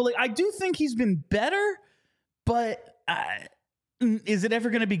it. But I do think he's been better, but is it ever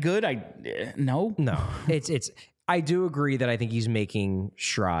going to be good? No. I do agree that I think he's making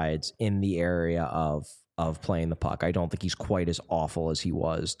strides in the area of playing the puck. I don't think he's quite as awful as he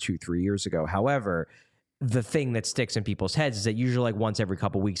was 2-3 years ago. However, the thing that sticks in people's heads is that usually once every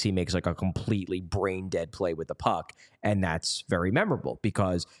couple of weeks he makes a completely brain dead play with the puck, and that's very memorable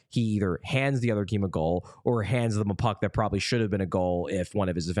because he either hands the other team a goal or hands them a puck that probably should have been a goal if one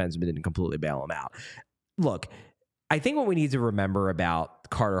of his defensemen didn't completely bail him out. Look, I think what we need to remember about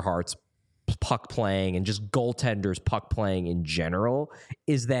Carter Hart's puck playing and just goaltenders puck playing in general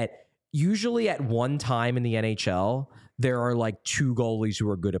is that usually at one time in the NHL there are like 2 goalies who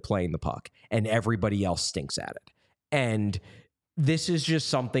are good at playing the puck and everybody else stinks at it. And this is just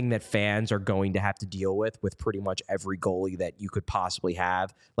something that fans are going to have to deal with pretty much every goalie that you could possibly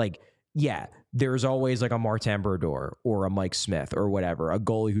have. Like, yeah, there's always like a Martin Brodeur or a Mike Smith or whatever, a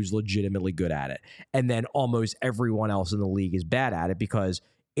goalie who's legitimately good at it. And then almost everyone else in the league is bad at it because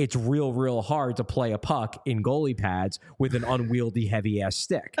it's real hard to play a puck in goalie pads with an unwieldy, heavy-ass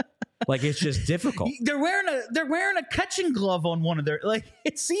stick. Like, it's just difficult. They're wearing a catching glove on one of their, like,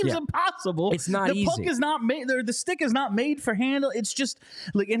 it seems impossible. It's not easy. The puck is not made, the stick is not made for handle. It's just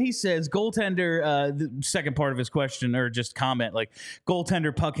like, and he says goaltender, the second part of his question or just comment, like,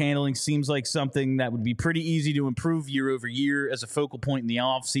 goaltender puck handling seems like something that would be pretty easy to improve year over year as a focal point in the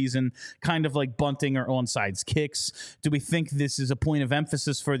off season, kind of like bunting or onside kicks. Do we think this is a point of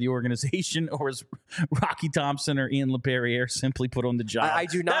emphasis for the organization, or is Rocky Thompson or Ian LePerriere simply put on the job? I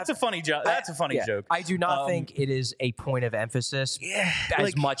do not. That's a funny joke. That's a funny joke. I do not think it is a point of emphasis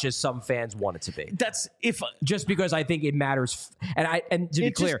as much as some fans want it to be. That's just because I think it matters. And to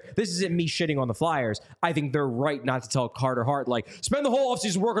be clear, this isn't me shitting on the Flyers. I think they're right not to tell Carter Hart, like, spend the whole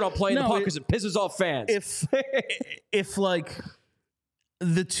offseason working on playing the puck because it pisses off fans. If like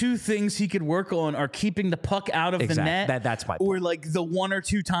the 2 things he could work on are keeping the puck out of the net, that's my point. Or like the 1 or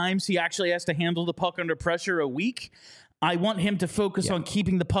 2 times he actually has to handle the puck under pressure a week, I want him to focus on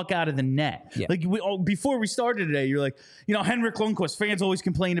keeping the puck out of the net. Yeah. Like before we started today, you're like, Henrik Lundqvist, fans always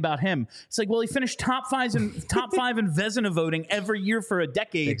complain about him. It's like, well, he finished top 5 in Vezina voting every year for a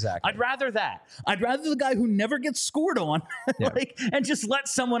decade. Exactly. I'd rather that. I'd rather the guy who never gets scored on, and just let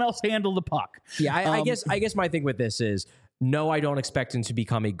someone else handle the puck. Yeah, I guess my thing with this is, no, I don't expect him to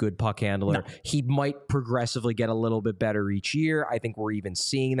become a good puck handler. No. He might progressively get a little bit better each year. I think we're even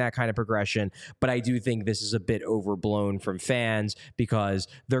seeing that kind of progression. But I do think this is a bit overblown from fans because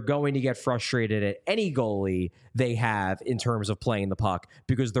they're going to get frustrated at any goalie they have in terms of playing the puck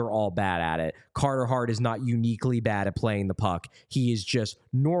because they're all bad at it. Carter Hart is not uniquely bad at playing the puck. He is just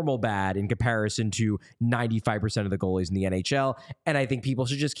normal bad in comparison to 95% of the goalies in the NHL. And I think people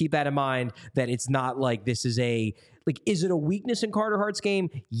should just keep that in mind, that it's not like this is is it a weakness in Carter Hart's game?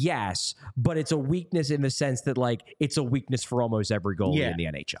 Yes, but it's a weakness in the sense that, like, it's a weakness for almost every goalie in the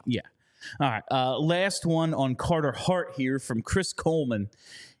NHL. Yeah. All right. Last one on Carter Hart here from Chris Coleman.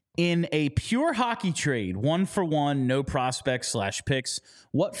 In a pure hockey trade, 1-for-1, no prospects / picks,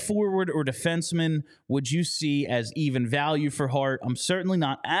 what forward or defenseman would you see as even value for Hart? I'm certainly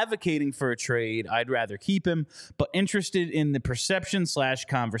not advocating for a trade. I'd rather keep him, but interested in the perception /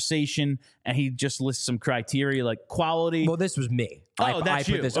 conversation. And he just lists some criteria like quality. Well, this was me. That's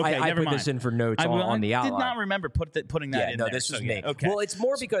you. I put this in for notes on the outline. I did not remember putting that in there. No, this was me. Okay. Well, it's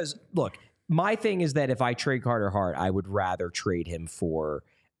more because, look, my thing is that if I trade Carter Hart, I would rather trade him for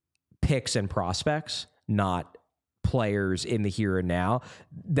picks and prospects, not players in the here and now.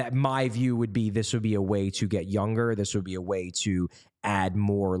 That my view would be, this would be a way to get younger. This would be a way to add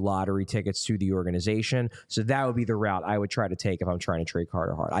more lottery tickets to the organization. So that would be the route I would try to take if I'm trying to trade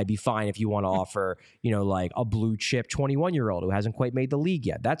Carter Hart. I'd be fine if you want to offer, like a blue chip 21-year-old who hasn't quite made the league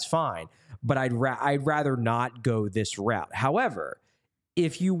yet. That's fine. But I'd rather not go this route. However,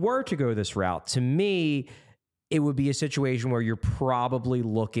 if you were to go this route, to me, it would be a situation where you're probably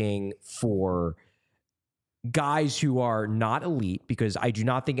looking for guys who are not elite, because I do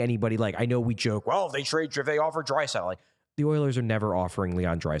not think anybody, like, I know we joke, well, if they offer Draisaitl, like, the Oilers are never offering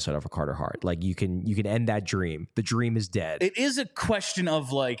Leon Draisaitl over Carter Hart. Like, you can end that dream. The dream is dead. It is a question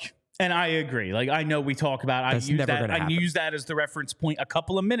of, like, and I agree. Like, I know we talk about, I used that as the reference point a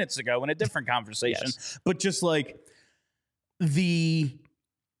couple of minutes ago in a different conversation, but just like the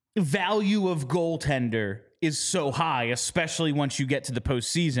value of goaltender is so high, especially once you get to the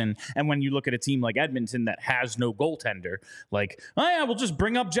postseason. And when you look at a team like Edmonton that has no goaltender, like, oh yeah, we'll just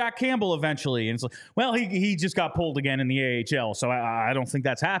bring up Jack Campbell eventually. And it's like, well, he just got pulled again in the AHL, so I don't think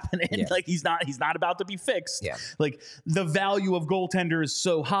that's happening. Yeah. Like, he's not about to be fixed. Yeah. Like, the value of goaltender is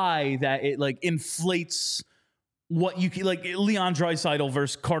so high that it, like, inflates what you can, like, Leon Draisaitl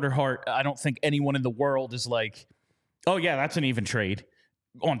versus Carter Hart. I don't think anyone in the world is like, oh yeah, that's an even trade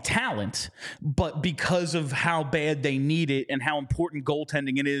on talent, but because of how bad they need it and how important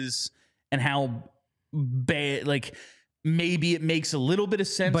goaltending it is and how bad, like, maybe it makes a little bit of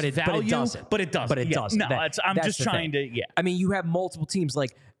sense, but it doesn't. No, I'm just trying to. I mean, you have multiple teams.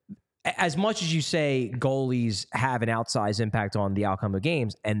 Like, as much as you say goalies have an outsized impact on the outcome of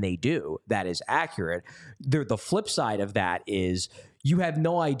games, and they do, that is accurate. The flip side of that is you have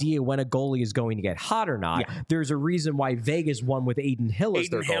no idea when a goalie is going to get hot or not. Yeah. There's a reason why Vegas won with Aiden Hill as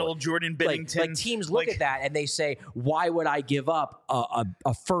their goalie. Jordan Binnington. Like teams look at that and they say, why would I give up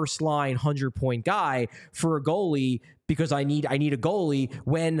a first line 100-point guy for a goalie because I need a goalie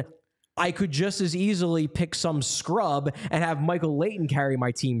when I could just as easily pick some scrub and have Michael Leighton carry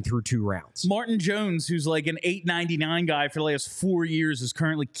my team through 2 rounds. Martin Jones, who's like an $8.99 guy for the last 4 years, is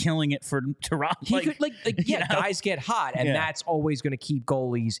currently killing it for Toronto. Guys get hot, and that's always going to keep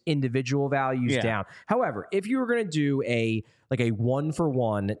goalies' individual values down. However, if you were going to do a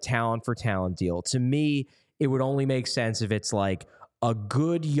 1-for-1 talent for talent deal, to me, it would only make sense if it's like a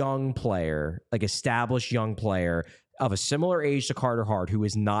good young player, like established young player of a similar age to Carter Hart, who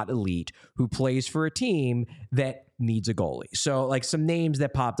is not elite, who plays for a team that needs a goalie. So like some names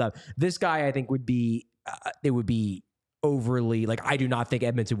that popped up. This guy, I think, would be overly, like, I do not think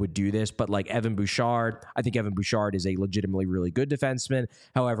Edmonton would do this, but like Evan Bouchard, I think Evan Bouchard is a legitimately really good defenseman.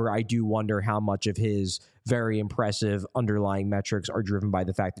 However, I do wonder how much of his very impressive underlying metrics are driven by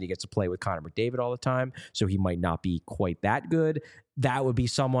the fact that he gets to play with Connor McDavid all the time. So he might not be quite that good. That would be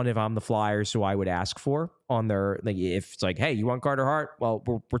someone, if I'm the Flyers, who I would ask for on their, like, if it's like, hey, you want Carter Hart? Well,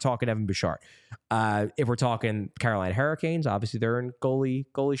 we're talking Evan Bouchard. If we're talking Carolina Hurricanes, obviously they're in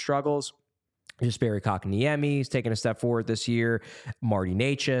goalie struggles. Jesperi Kotkaniemi is taking a step forward this year. Marty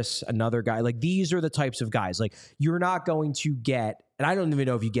Necas, another guy. Like, these are the types of guys. Like, you're not going to get, and I don't even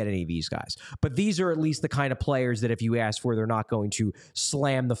know if you get any of these guys, but these are at least the kind of players that if you ask for, they're not going to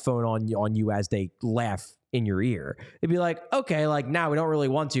slam the phone on you as they laugh in your ear. It'd be like, okay, like, now we don't really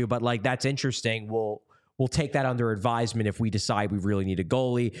want to, but like, that's interesting. We'll take that under advisement if we decide we really need a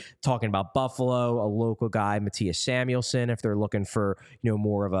goalie. Talking about Buffalo, a local guy, Matthias Samuelsson, if they're looking for,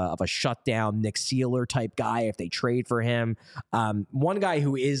 more of a shutdown Nick Seeler type guy, if they trade for him. One guy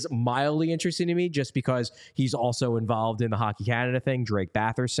who is mildly interesting to me, just because he's also involved in the Hockey Canada thing, Drake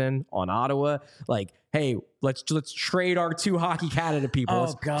Batherson on Ottawa. Like, hey, let's trade our 2 Hockey Canada people.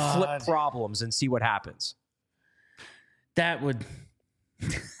 Let's flip problems and see what happens. That would...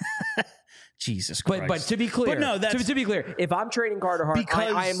 Jesus Christ. But to be clear, to be clear, if I'm trading Carter Hart,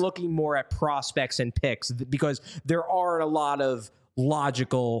 I am looking more at prospects and picks because there aren't a lot of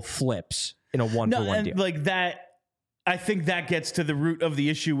logical flips in a 1-for-1 deal. Like that, I think that gets to the root of the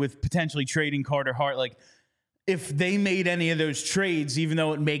issue with potentially trading Carter Hart. Like, if they made any of those trades, even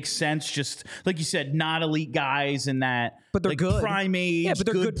though it makes sense, just like you said, not elite guys and that, but they're good, prime age, but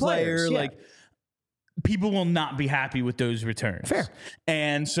they're good player, players. like. People will not be happy with those returns. Fair.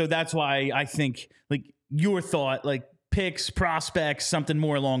 And so that's why I think, like, your thought, like, picks, prospects, something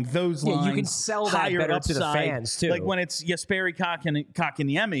more along those lines. You can sell that better upside, to the fans, too. Like, when it's Jesperi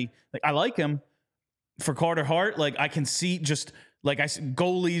Kotkaniemi, like, I like him. For Carter Hart, like, I can see just, like I said,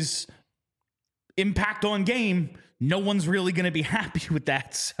 goalies' impact on game. No one's really going to be happy with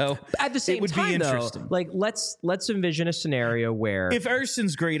that. So at the same time, be interesting. Though, like, let's envision a scenario where if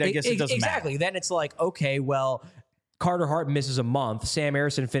Erson's great, I guess it doesn't matter. Exactly. Then it's like, okay, well, Carter Hart misses a month. Sam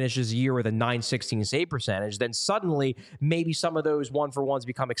Ersson finishes a year with a .916 save percentage. Then suddenly, maybe some of those 1-for-1s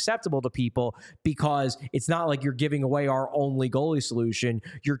become acceptable to people because it's not like you're giving away our only goalie solution.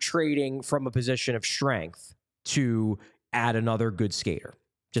 You're trading from a position of strength to add another good skater.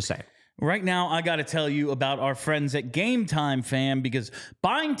 Just saying. Right now, I got to tell you about our friends at Game Time, fam, because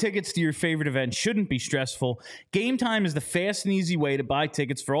buying tickets to your favorite event shouldn't be stressful. Game Time is the fast and easy way to buy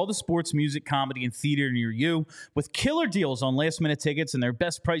tickets for all the sports, music, comedy, and theater near you. With killer deals on last-minute tickets and their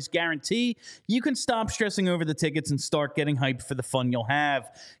best price guarantee, you can stop stressing over the tickets and start getting hyped for the fun you'll have.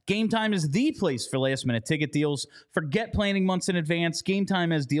 Game Time is the place for last-minute ticket deals. Forget planning months in advance. Game Time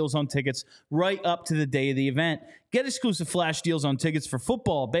has deals on tickets right up to the day of the event. Get exclusive flash deals on tickets for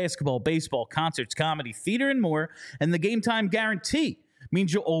football, basketball, baseball, concerts, comedy, theater, and more. And the Game Time guarantee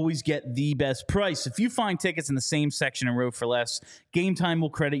means you'll always get the best price. If you find tickets in the same section and row for less, Game Time will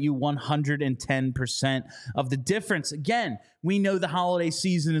credit you 110% of the difference. Again, we know the holiday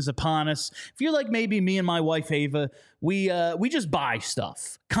season is upon us. If you're like maybe me and my wife, Ava, we just buy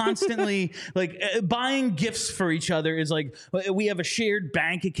stuff constantly. Like, buying gifts for each other is like, we have a shared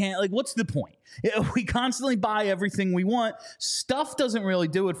bank account. Like, what's the point? We constantly buy everything we want. Stuff doesn't really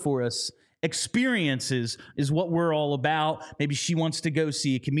do it for us. Experiences is what we're all about. Maybe she wants to go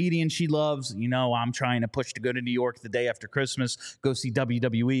see a comedian she loves. I'm trying to push to go to New York the day after Christmas, go see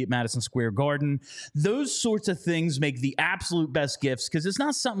WWE at Madison Square Garden. Those sorts of things make the absolute best gifts because it's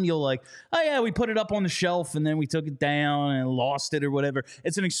not something you'll like, oh yeah, we put it up on the shelf and then we took it down and lost it or whatever.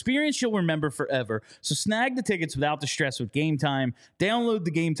 It's an experience you'll remember forever. So snag the tickets without the stress with Game Time. Download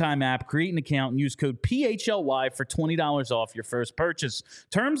the Game Time app, create an account, and use code PHLY for $20 off your first purchase.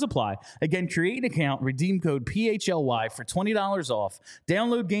 Terms apply. Again, create an account, redeem code PHLY for $20 off.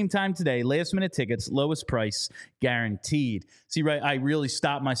 Download Game Time today. Last minute tickets, lowest price guaranteed. See, right, I really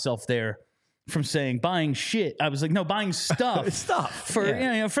stopped myself there from saying buying shit. I was like, no, buying stuff. For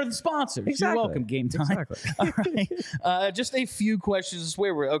for the sponsors. Exactly. You're welcome, Game Time. Exactly. All right. Just a few questions.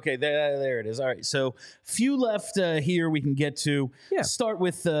 Where we're okay. There it is. All right. So few left here we can get to. Yeah. Start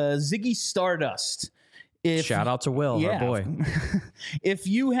with Ziggy Stardust. Shout out to Will, our boy. If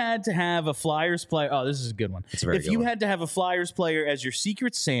you had to have a Flyers player, this is a good one. If you had to have a Flyers player as your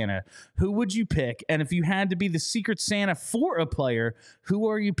Secret Santa, who would you pick? And if you had to be the Secret Santa for a player, who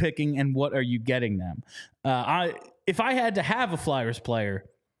are you picking and what are you getting them? If I had to have a Flyers player,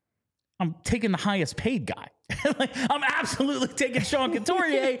 I'm taking the highest paid guy. I'm absolutely taking Sean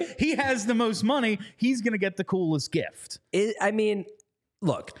Couturier. He has the most money. He's going to get the coolest gift.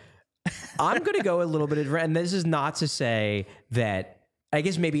 Look. I'm going to go a little bit different, and this is not to say that, I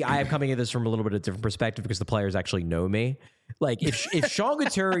guess maybe I am coming at this from a little bit of a different perspective because the players actually know me. Like, if Sean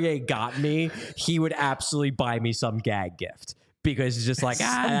Couturier got me, he would absolutely buy me some gag gift because he's just like,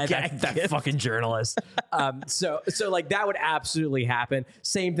 that fucking journalist. So like that would absolutely happen.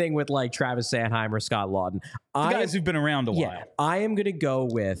 Same thing with like Travis Sanheim or Scott Lawton. Guys who've been around a while. I am going to go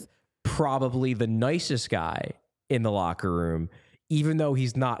with probably the nicest guy in the locker room, even though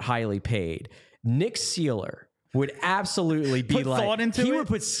he's not highly paid. Nick Seeler would absolutely be he would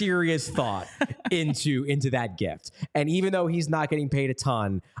put serious thought into that gift. And even though he's not getting paid a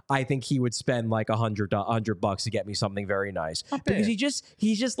ton, I think he would spend like $100 to get me something very nice. Because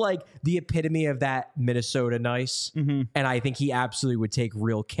he's just like the epitome of that Minnesota nice. Mm-hmm. And I think he absolutely would take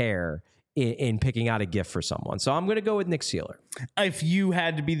real care in picking out a gift for someone. So I'm going to go with Nick Seeler. If you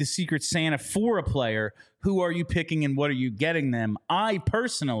had to be the Secret Santa for a player, who are you picking and what are you getting them? I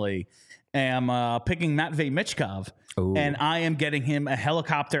personally am picking Matvei Michkov. Ooh. And I am getting him a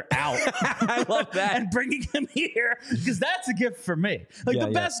helicopter out. I love that. And bringing him here because that's a gift for me. Like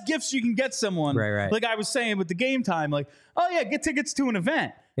the best gifts you can get someone. Right. Like I was saying with the Game Time, like, oh yeah, get tickets to an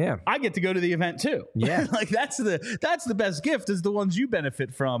event. Yeah. I get to go to the event too. Yeah. Like that's the best gift is the ones you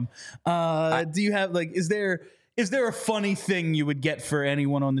benefit from. Do you have like, is there a funny thing you would get for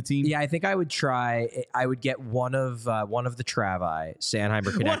anyone on the team? Yeah, I think I would get one of the Travi, Sanheim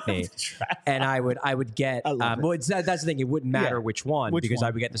or Konechny, and I would get. That's the thing. It wouldn't matter which one because I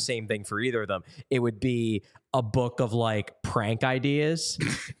would get the same thing for either of them. It would be a book of like prank ideas,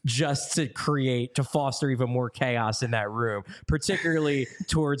 just to foster even more chaos in that room, particularly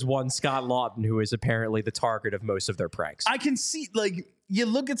towards one Scott Lawton, who is apparently the target of most of their pranks. I can see like you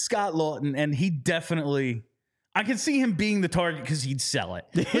look at Scott Lawton, and he definitely. I can see him being the target because he'd sell it.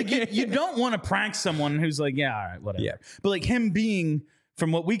 Like you don't want to prank someone who's like, yeah, all right, whatever. Yeah. But like him being,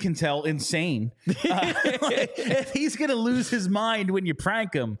 from what we can tell, insane. Like, if he's gonna lose his mind when you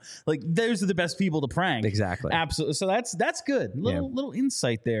prank him, like those are the best people to prank. Exactly. Absolutely. So that's good. Little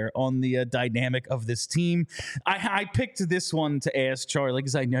insight there on the dynamic of this team. I picked this one to ask Charlie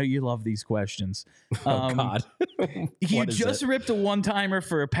because I know you love these questions. God. You just ripped a one-timer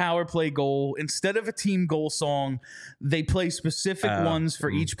for a power play goal. Instead of a team goal song, they play specific ones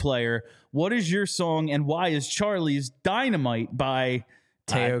for each player. What is your song and why is Charlie's Dynamite by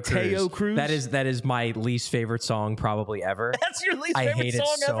Teo Cruz? That is my least favorite song probably ever. That's your least favorite song ever? I hate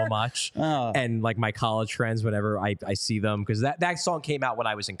it so much. And like my college friends, whenever I see them, because that song came out when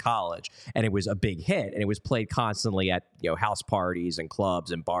I was in college and it was a big hit and it was played constantly at house parties and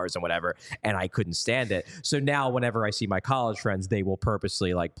clubs and bars and whatever, and I couldn't stand it. So now whenever I see my college friends, they will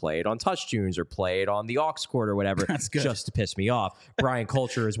purposely like play it on Touch Tunes or play it on the aux cord or whatever just to piss me off. Brian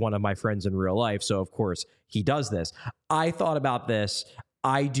Culture is one of my friends in real life, so of course he does this. I thought about this.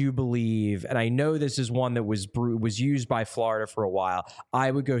 I do believe, and I know this is one that was used by Florida for a while.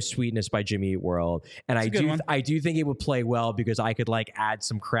 I would go "Sweetness" by Jimmy Eat World, and I do think it would play well because I could like add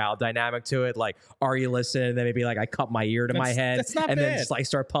some crowd dynamic to it. Like, are you listening? And then maybe like I cup my ear to my head, and then just like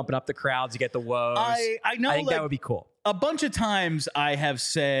start pumping up the crowd to get the woes. I know. I think that would be cool. A bunch of times I have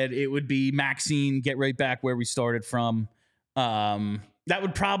said it would be Maxine, Get Right Back Where We Started From. That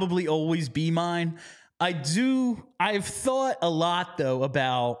would probably always be mine. I've thought a lot, though,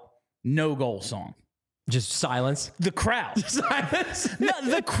 about no goal song. Just silence? The crowd. Silence? No,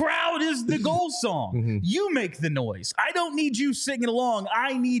 the crowd is the goal song. Mm-hmm. You make the noise. I don't need you singing along.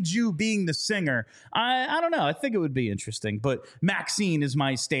 I need you being the singer. I don't know. I think it would be interesting. But Maxine is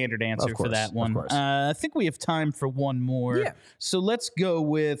my standard answer for that one. I think we have time for one more. Yeah. So let's go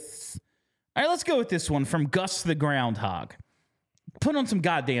with this one from Gus the Groundhog. put on some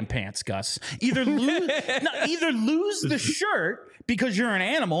goddamn pants, Gus. Either lose the shirt because you're an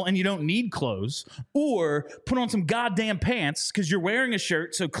animal and you don't need clothes, or put on some goddamn pants because you're wearing a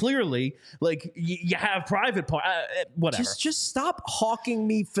shirt. So clearly, like you have private part. Whatever. Just stop hawking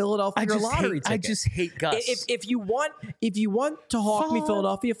me Philadelphia lottery tickets. I just hate Gus. If you want to hawk me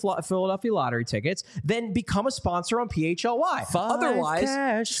Philadelphia lottery tickets, then become a sponsor on PHLY. Otherwise,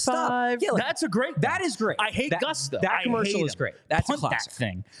 cash, stop. Yeah, that's a great. That is great. I hate Gus though. That commercial is great. That's a classic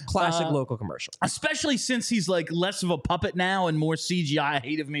thing. Classic local commercial. Especially since he's like less of a puppet now and more CGI. I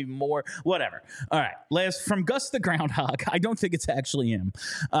hate him even more. Whatever. All right. Last from Gus the Groundhog. I don't think it's actually him.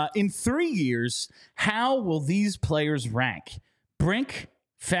 In 3 years, how will these players rank? Brink,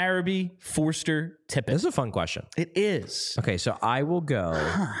 Farabee, Forster, Tippett. This is a fun question. It is. Okay, so I will go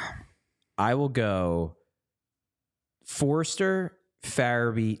Forster,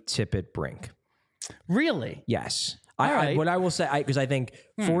 Farabee, Tippett, Brink. Really? Yes. What I will say, because I think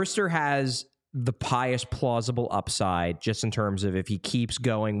Forster has the highest plausible upside just in terms of if he keeps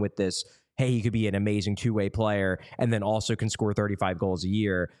going with this, hey, he could be an amazing two-way player and then also can score 35 goals a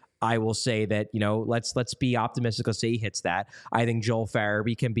year. I will say that, let's be optimistic. Let's say he hits that. I think Joel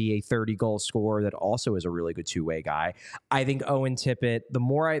Farabee can be a 30-goal scorer that also is a really good two-way guy. I think Owen Tippett, the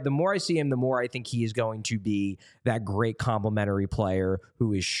more I see him, the more I think he is going to be that great complementary player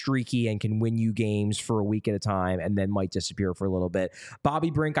who is streaky and can win you games for a week at a time and then might disappear for a little bit.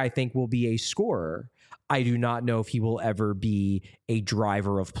 Bobby Brink, I think, will be a scorer. I do not know if he will ever be a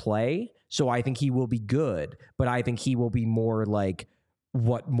driver of play. So I think he will be good, but I think he will be more like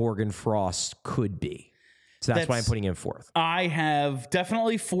what Morgan Frost could be. So that's why I'm putting him fourth. I have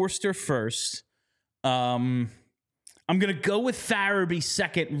definitely Forster first. I'm going to go with Farabee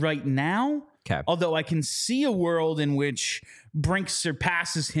second right now. Okay. Although I can see a world in which Brink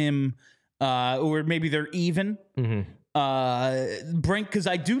surpasses him, or maybe they're even. Mm-hmm. Brink, because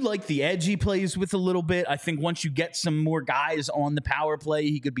I do like the edge he plays with a little bit. I think once you get some more guys on the power play,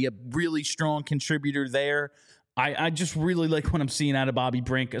 he could be a really strong contributor there. I just really like what I'm seeing out of Bobby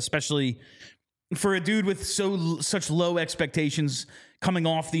Brink, especially for a dude with such low expectations coming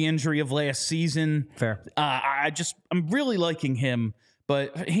off the injury of last season. Fair. I'm really liking him,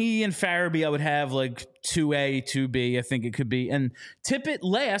 but he and Farabee I would have like 2A, 2B, I think it could be. And Tippett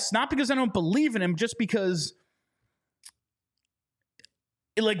last, not because I don't believe in him, just because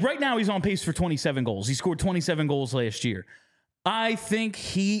like right now he's on pace for 27 goals. He scored 27 goals last year. I think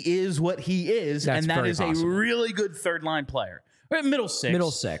he is what he is, and that is possible. A really good third line player. Middle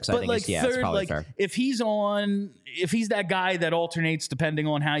six. I think like third, probably like fair. If he's that guy that alternates depending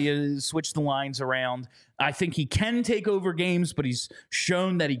on how you switch the lines around, I think he can take over games, but he's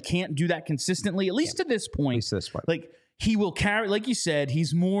shown that he can't do that consistently, at least to this point. Like he will carry, like you said,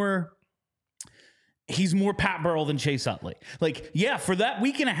 he's more Pat Burrell than Chase Utley. Like, yeah, for that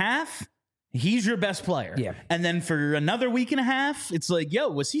week and a half, he's your best player. Yeah. And then for another week and a half, it's like, yo,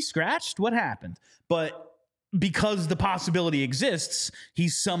 was he scratched? What happened? But because the possibility exists,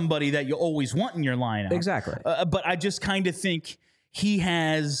 he's somebody that you always want in your lineup. Exactly. But I just kind of think he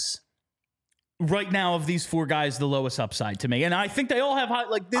has, right now, of these four guys, the lowest upside to me. And I think they all have high,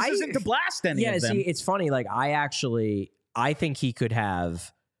 like, this isn't to blast any of them. Yeah, see, it's funny. Like, I think he could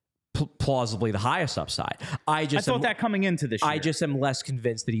have plausibly the highest upside. I thought that coming into this year. I just am less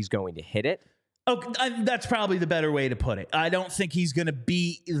convinced that he's going to hit it. Okay, that's probably the better way to put it. I don't think he's going to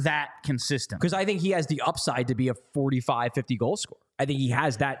be that consistent. Because I think he has the upside to be a 45, 50 goal scorer. I think he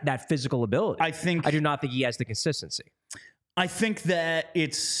has that physical ability. I do not think he has the consistency. I think that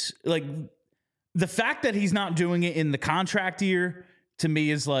it's like the fact that he's not doing it in the contract year to me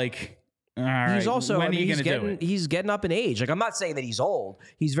is like, all right, he's also, when are you going to do it? He's getting up in age. Like, I'm not saying that he's old.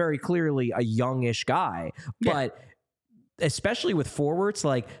 He's very clearly a youngish guy. But especially with forwards,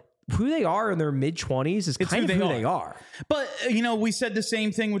 like, who they are in their mid-20s is kind of who they are. But, we said the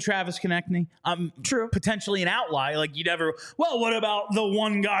same thing with Travis Konechny. True. Potentially an outlier. Like, what about the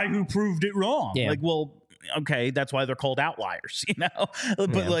one guy who proved it wrong? Yeah. Like, well, okay, that's why they're called outliers,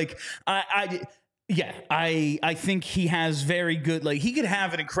 But, like, I think he has very good, like, he could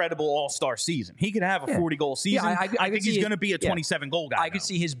have an incredible all-star season. He could have a 40-goal season. Yeah, I think he's going to be a 27-goal guy. I could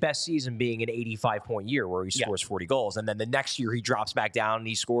see his best season being an 85-point year where he scores 40 goals. And then the next year he drops back down and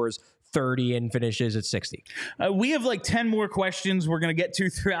he scores 30 and finishes at 60. We have like 10 more questions we're going to get to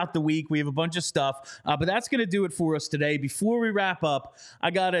throughout the week. We have a bunch of stuff, but that's going to do it for us today. Before we wrap up,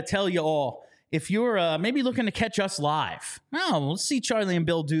 I got to tell you all, if you're maybe looking to catch us live, let's see Charlie and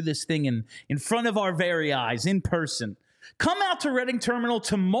Bill do this thing in front of our very eyes, in person. Come out to Reading Terminal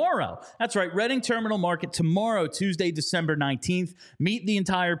tomorrow. That's right, Reading Terminal Market tomorrow, Tuesday, December 19th. Meet the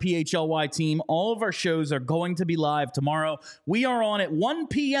entire PHLY team. All of our shows are going to be live tomorrow. We are on at 1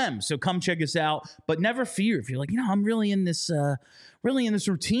 p.m., so come check us out. But never fear if you're like, I'm really in this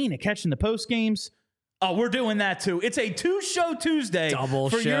routine of catching the post games. Oh, we're doing that too. It's a 2-show Tuesday Double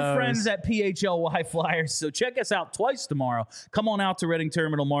for shows. Your friends at PHLY Flyers. So check us out twice tomorrow. Come on out to Reading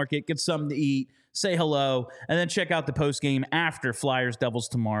Terminal Market, get something to eat, say hello, and then check out the post game after Flyers Devils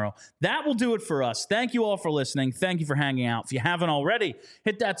tomorrow. That will do it for us. Thank you all for listening. Thank you for hanging out. If you haven't already,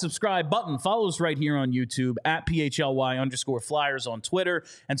 hit that subscribe button. Follow us right here on YouTube at PHLY_Flyers on Twitter,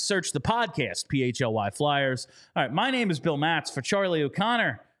 and search the podcast PHLY Flyers. All right, my name is Bill Matz for Charlie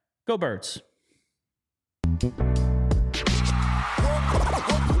O'Connor. Go Birds. We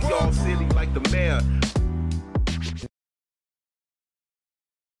all silly like the mayor.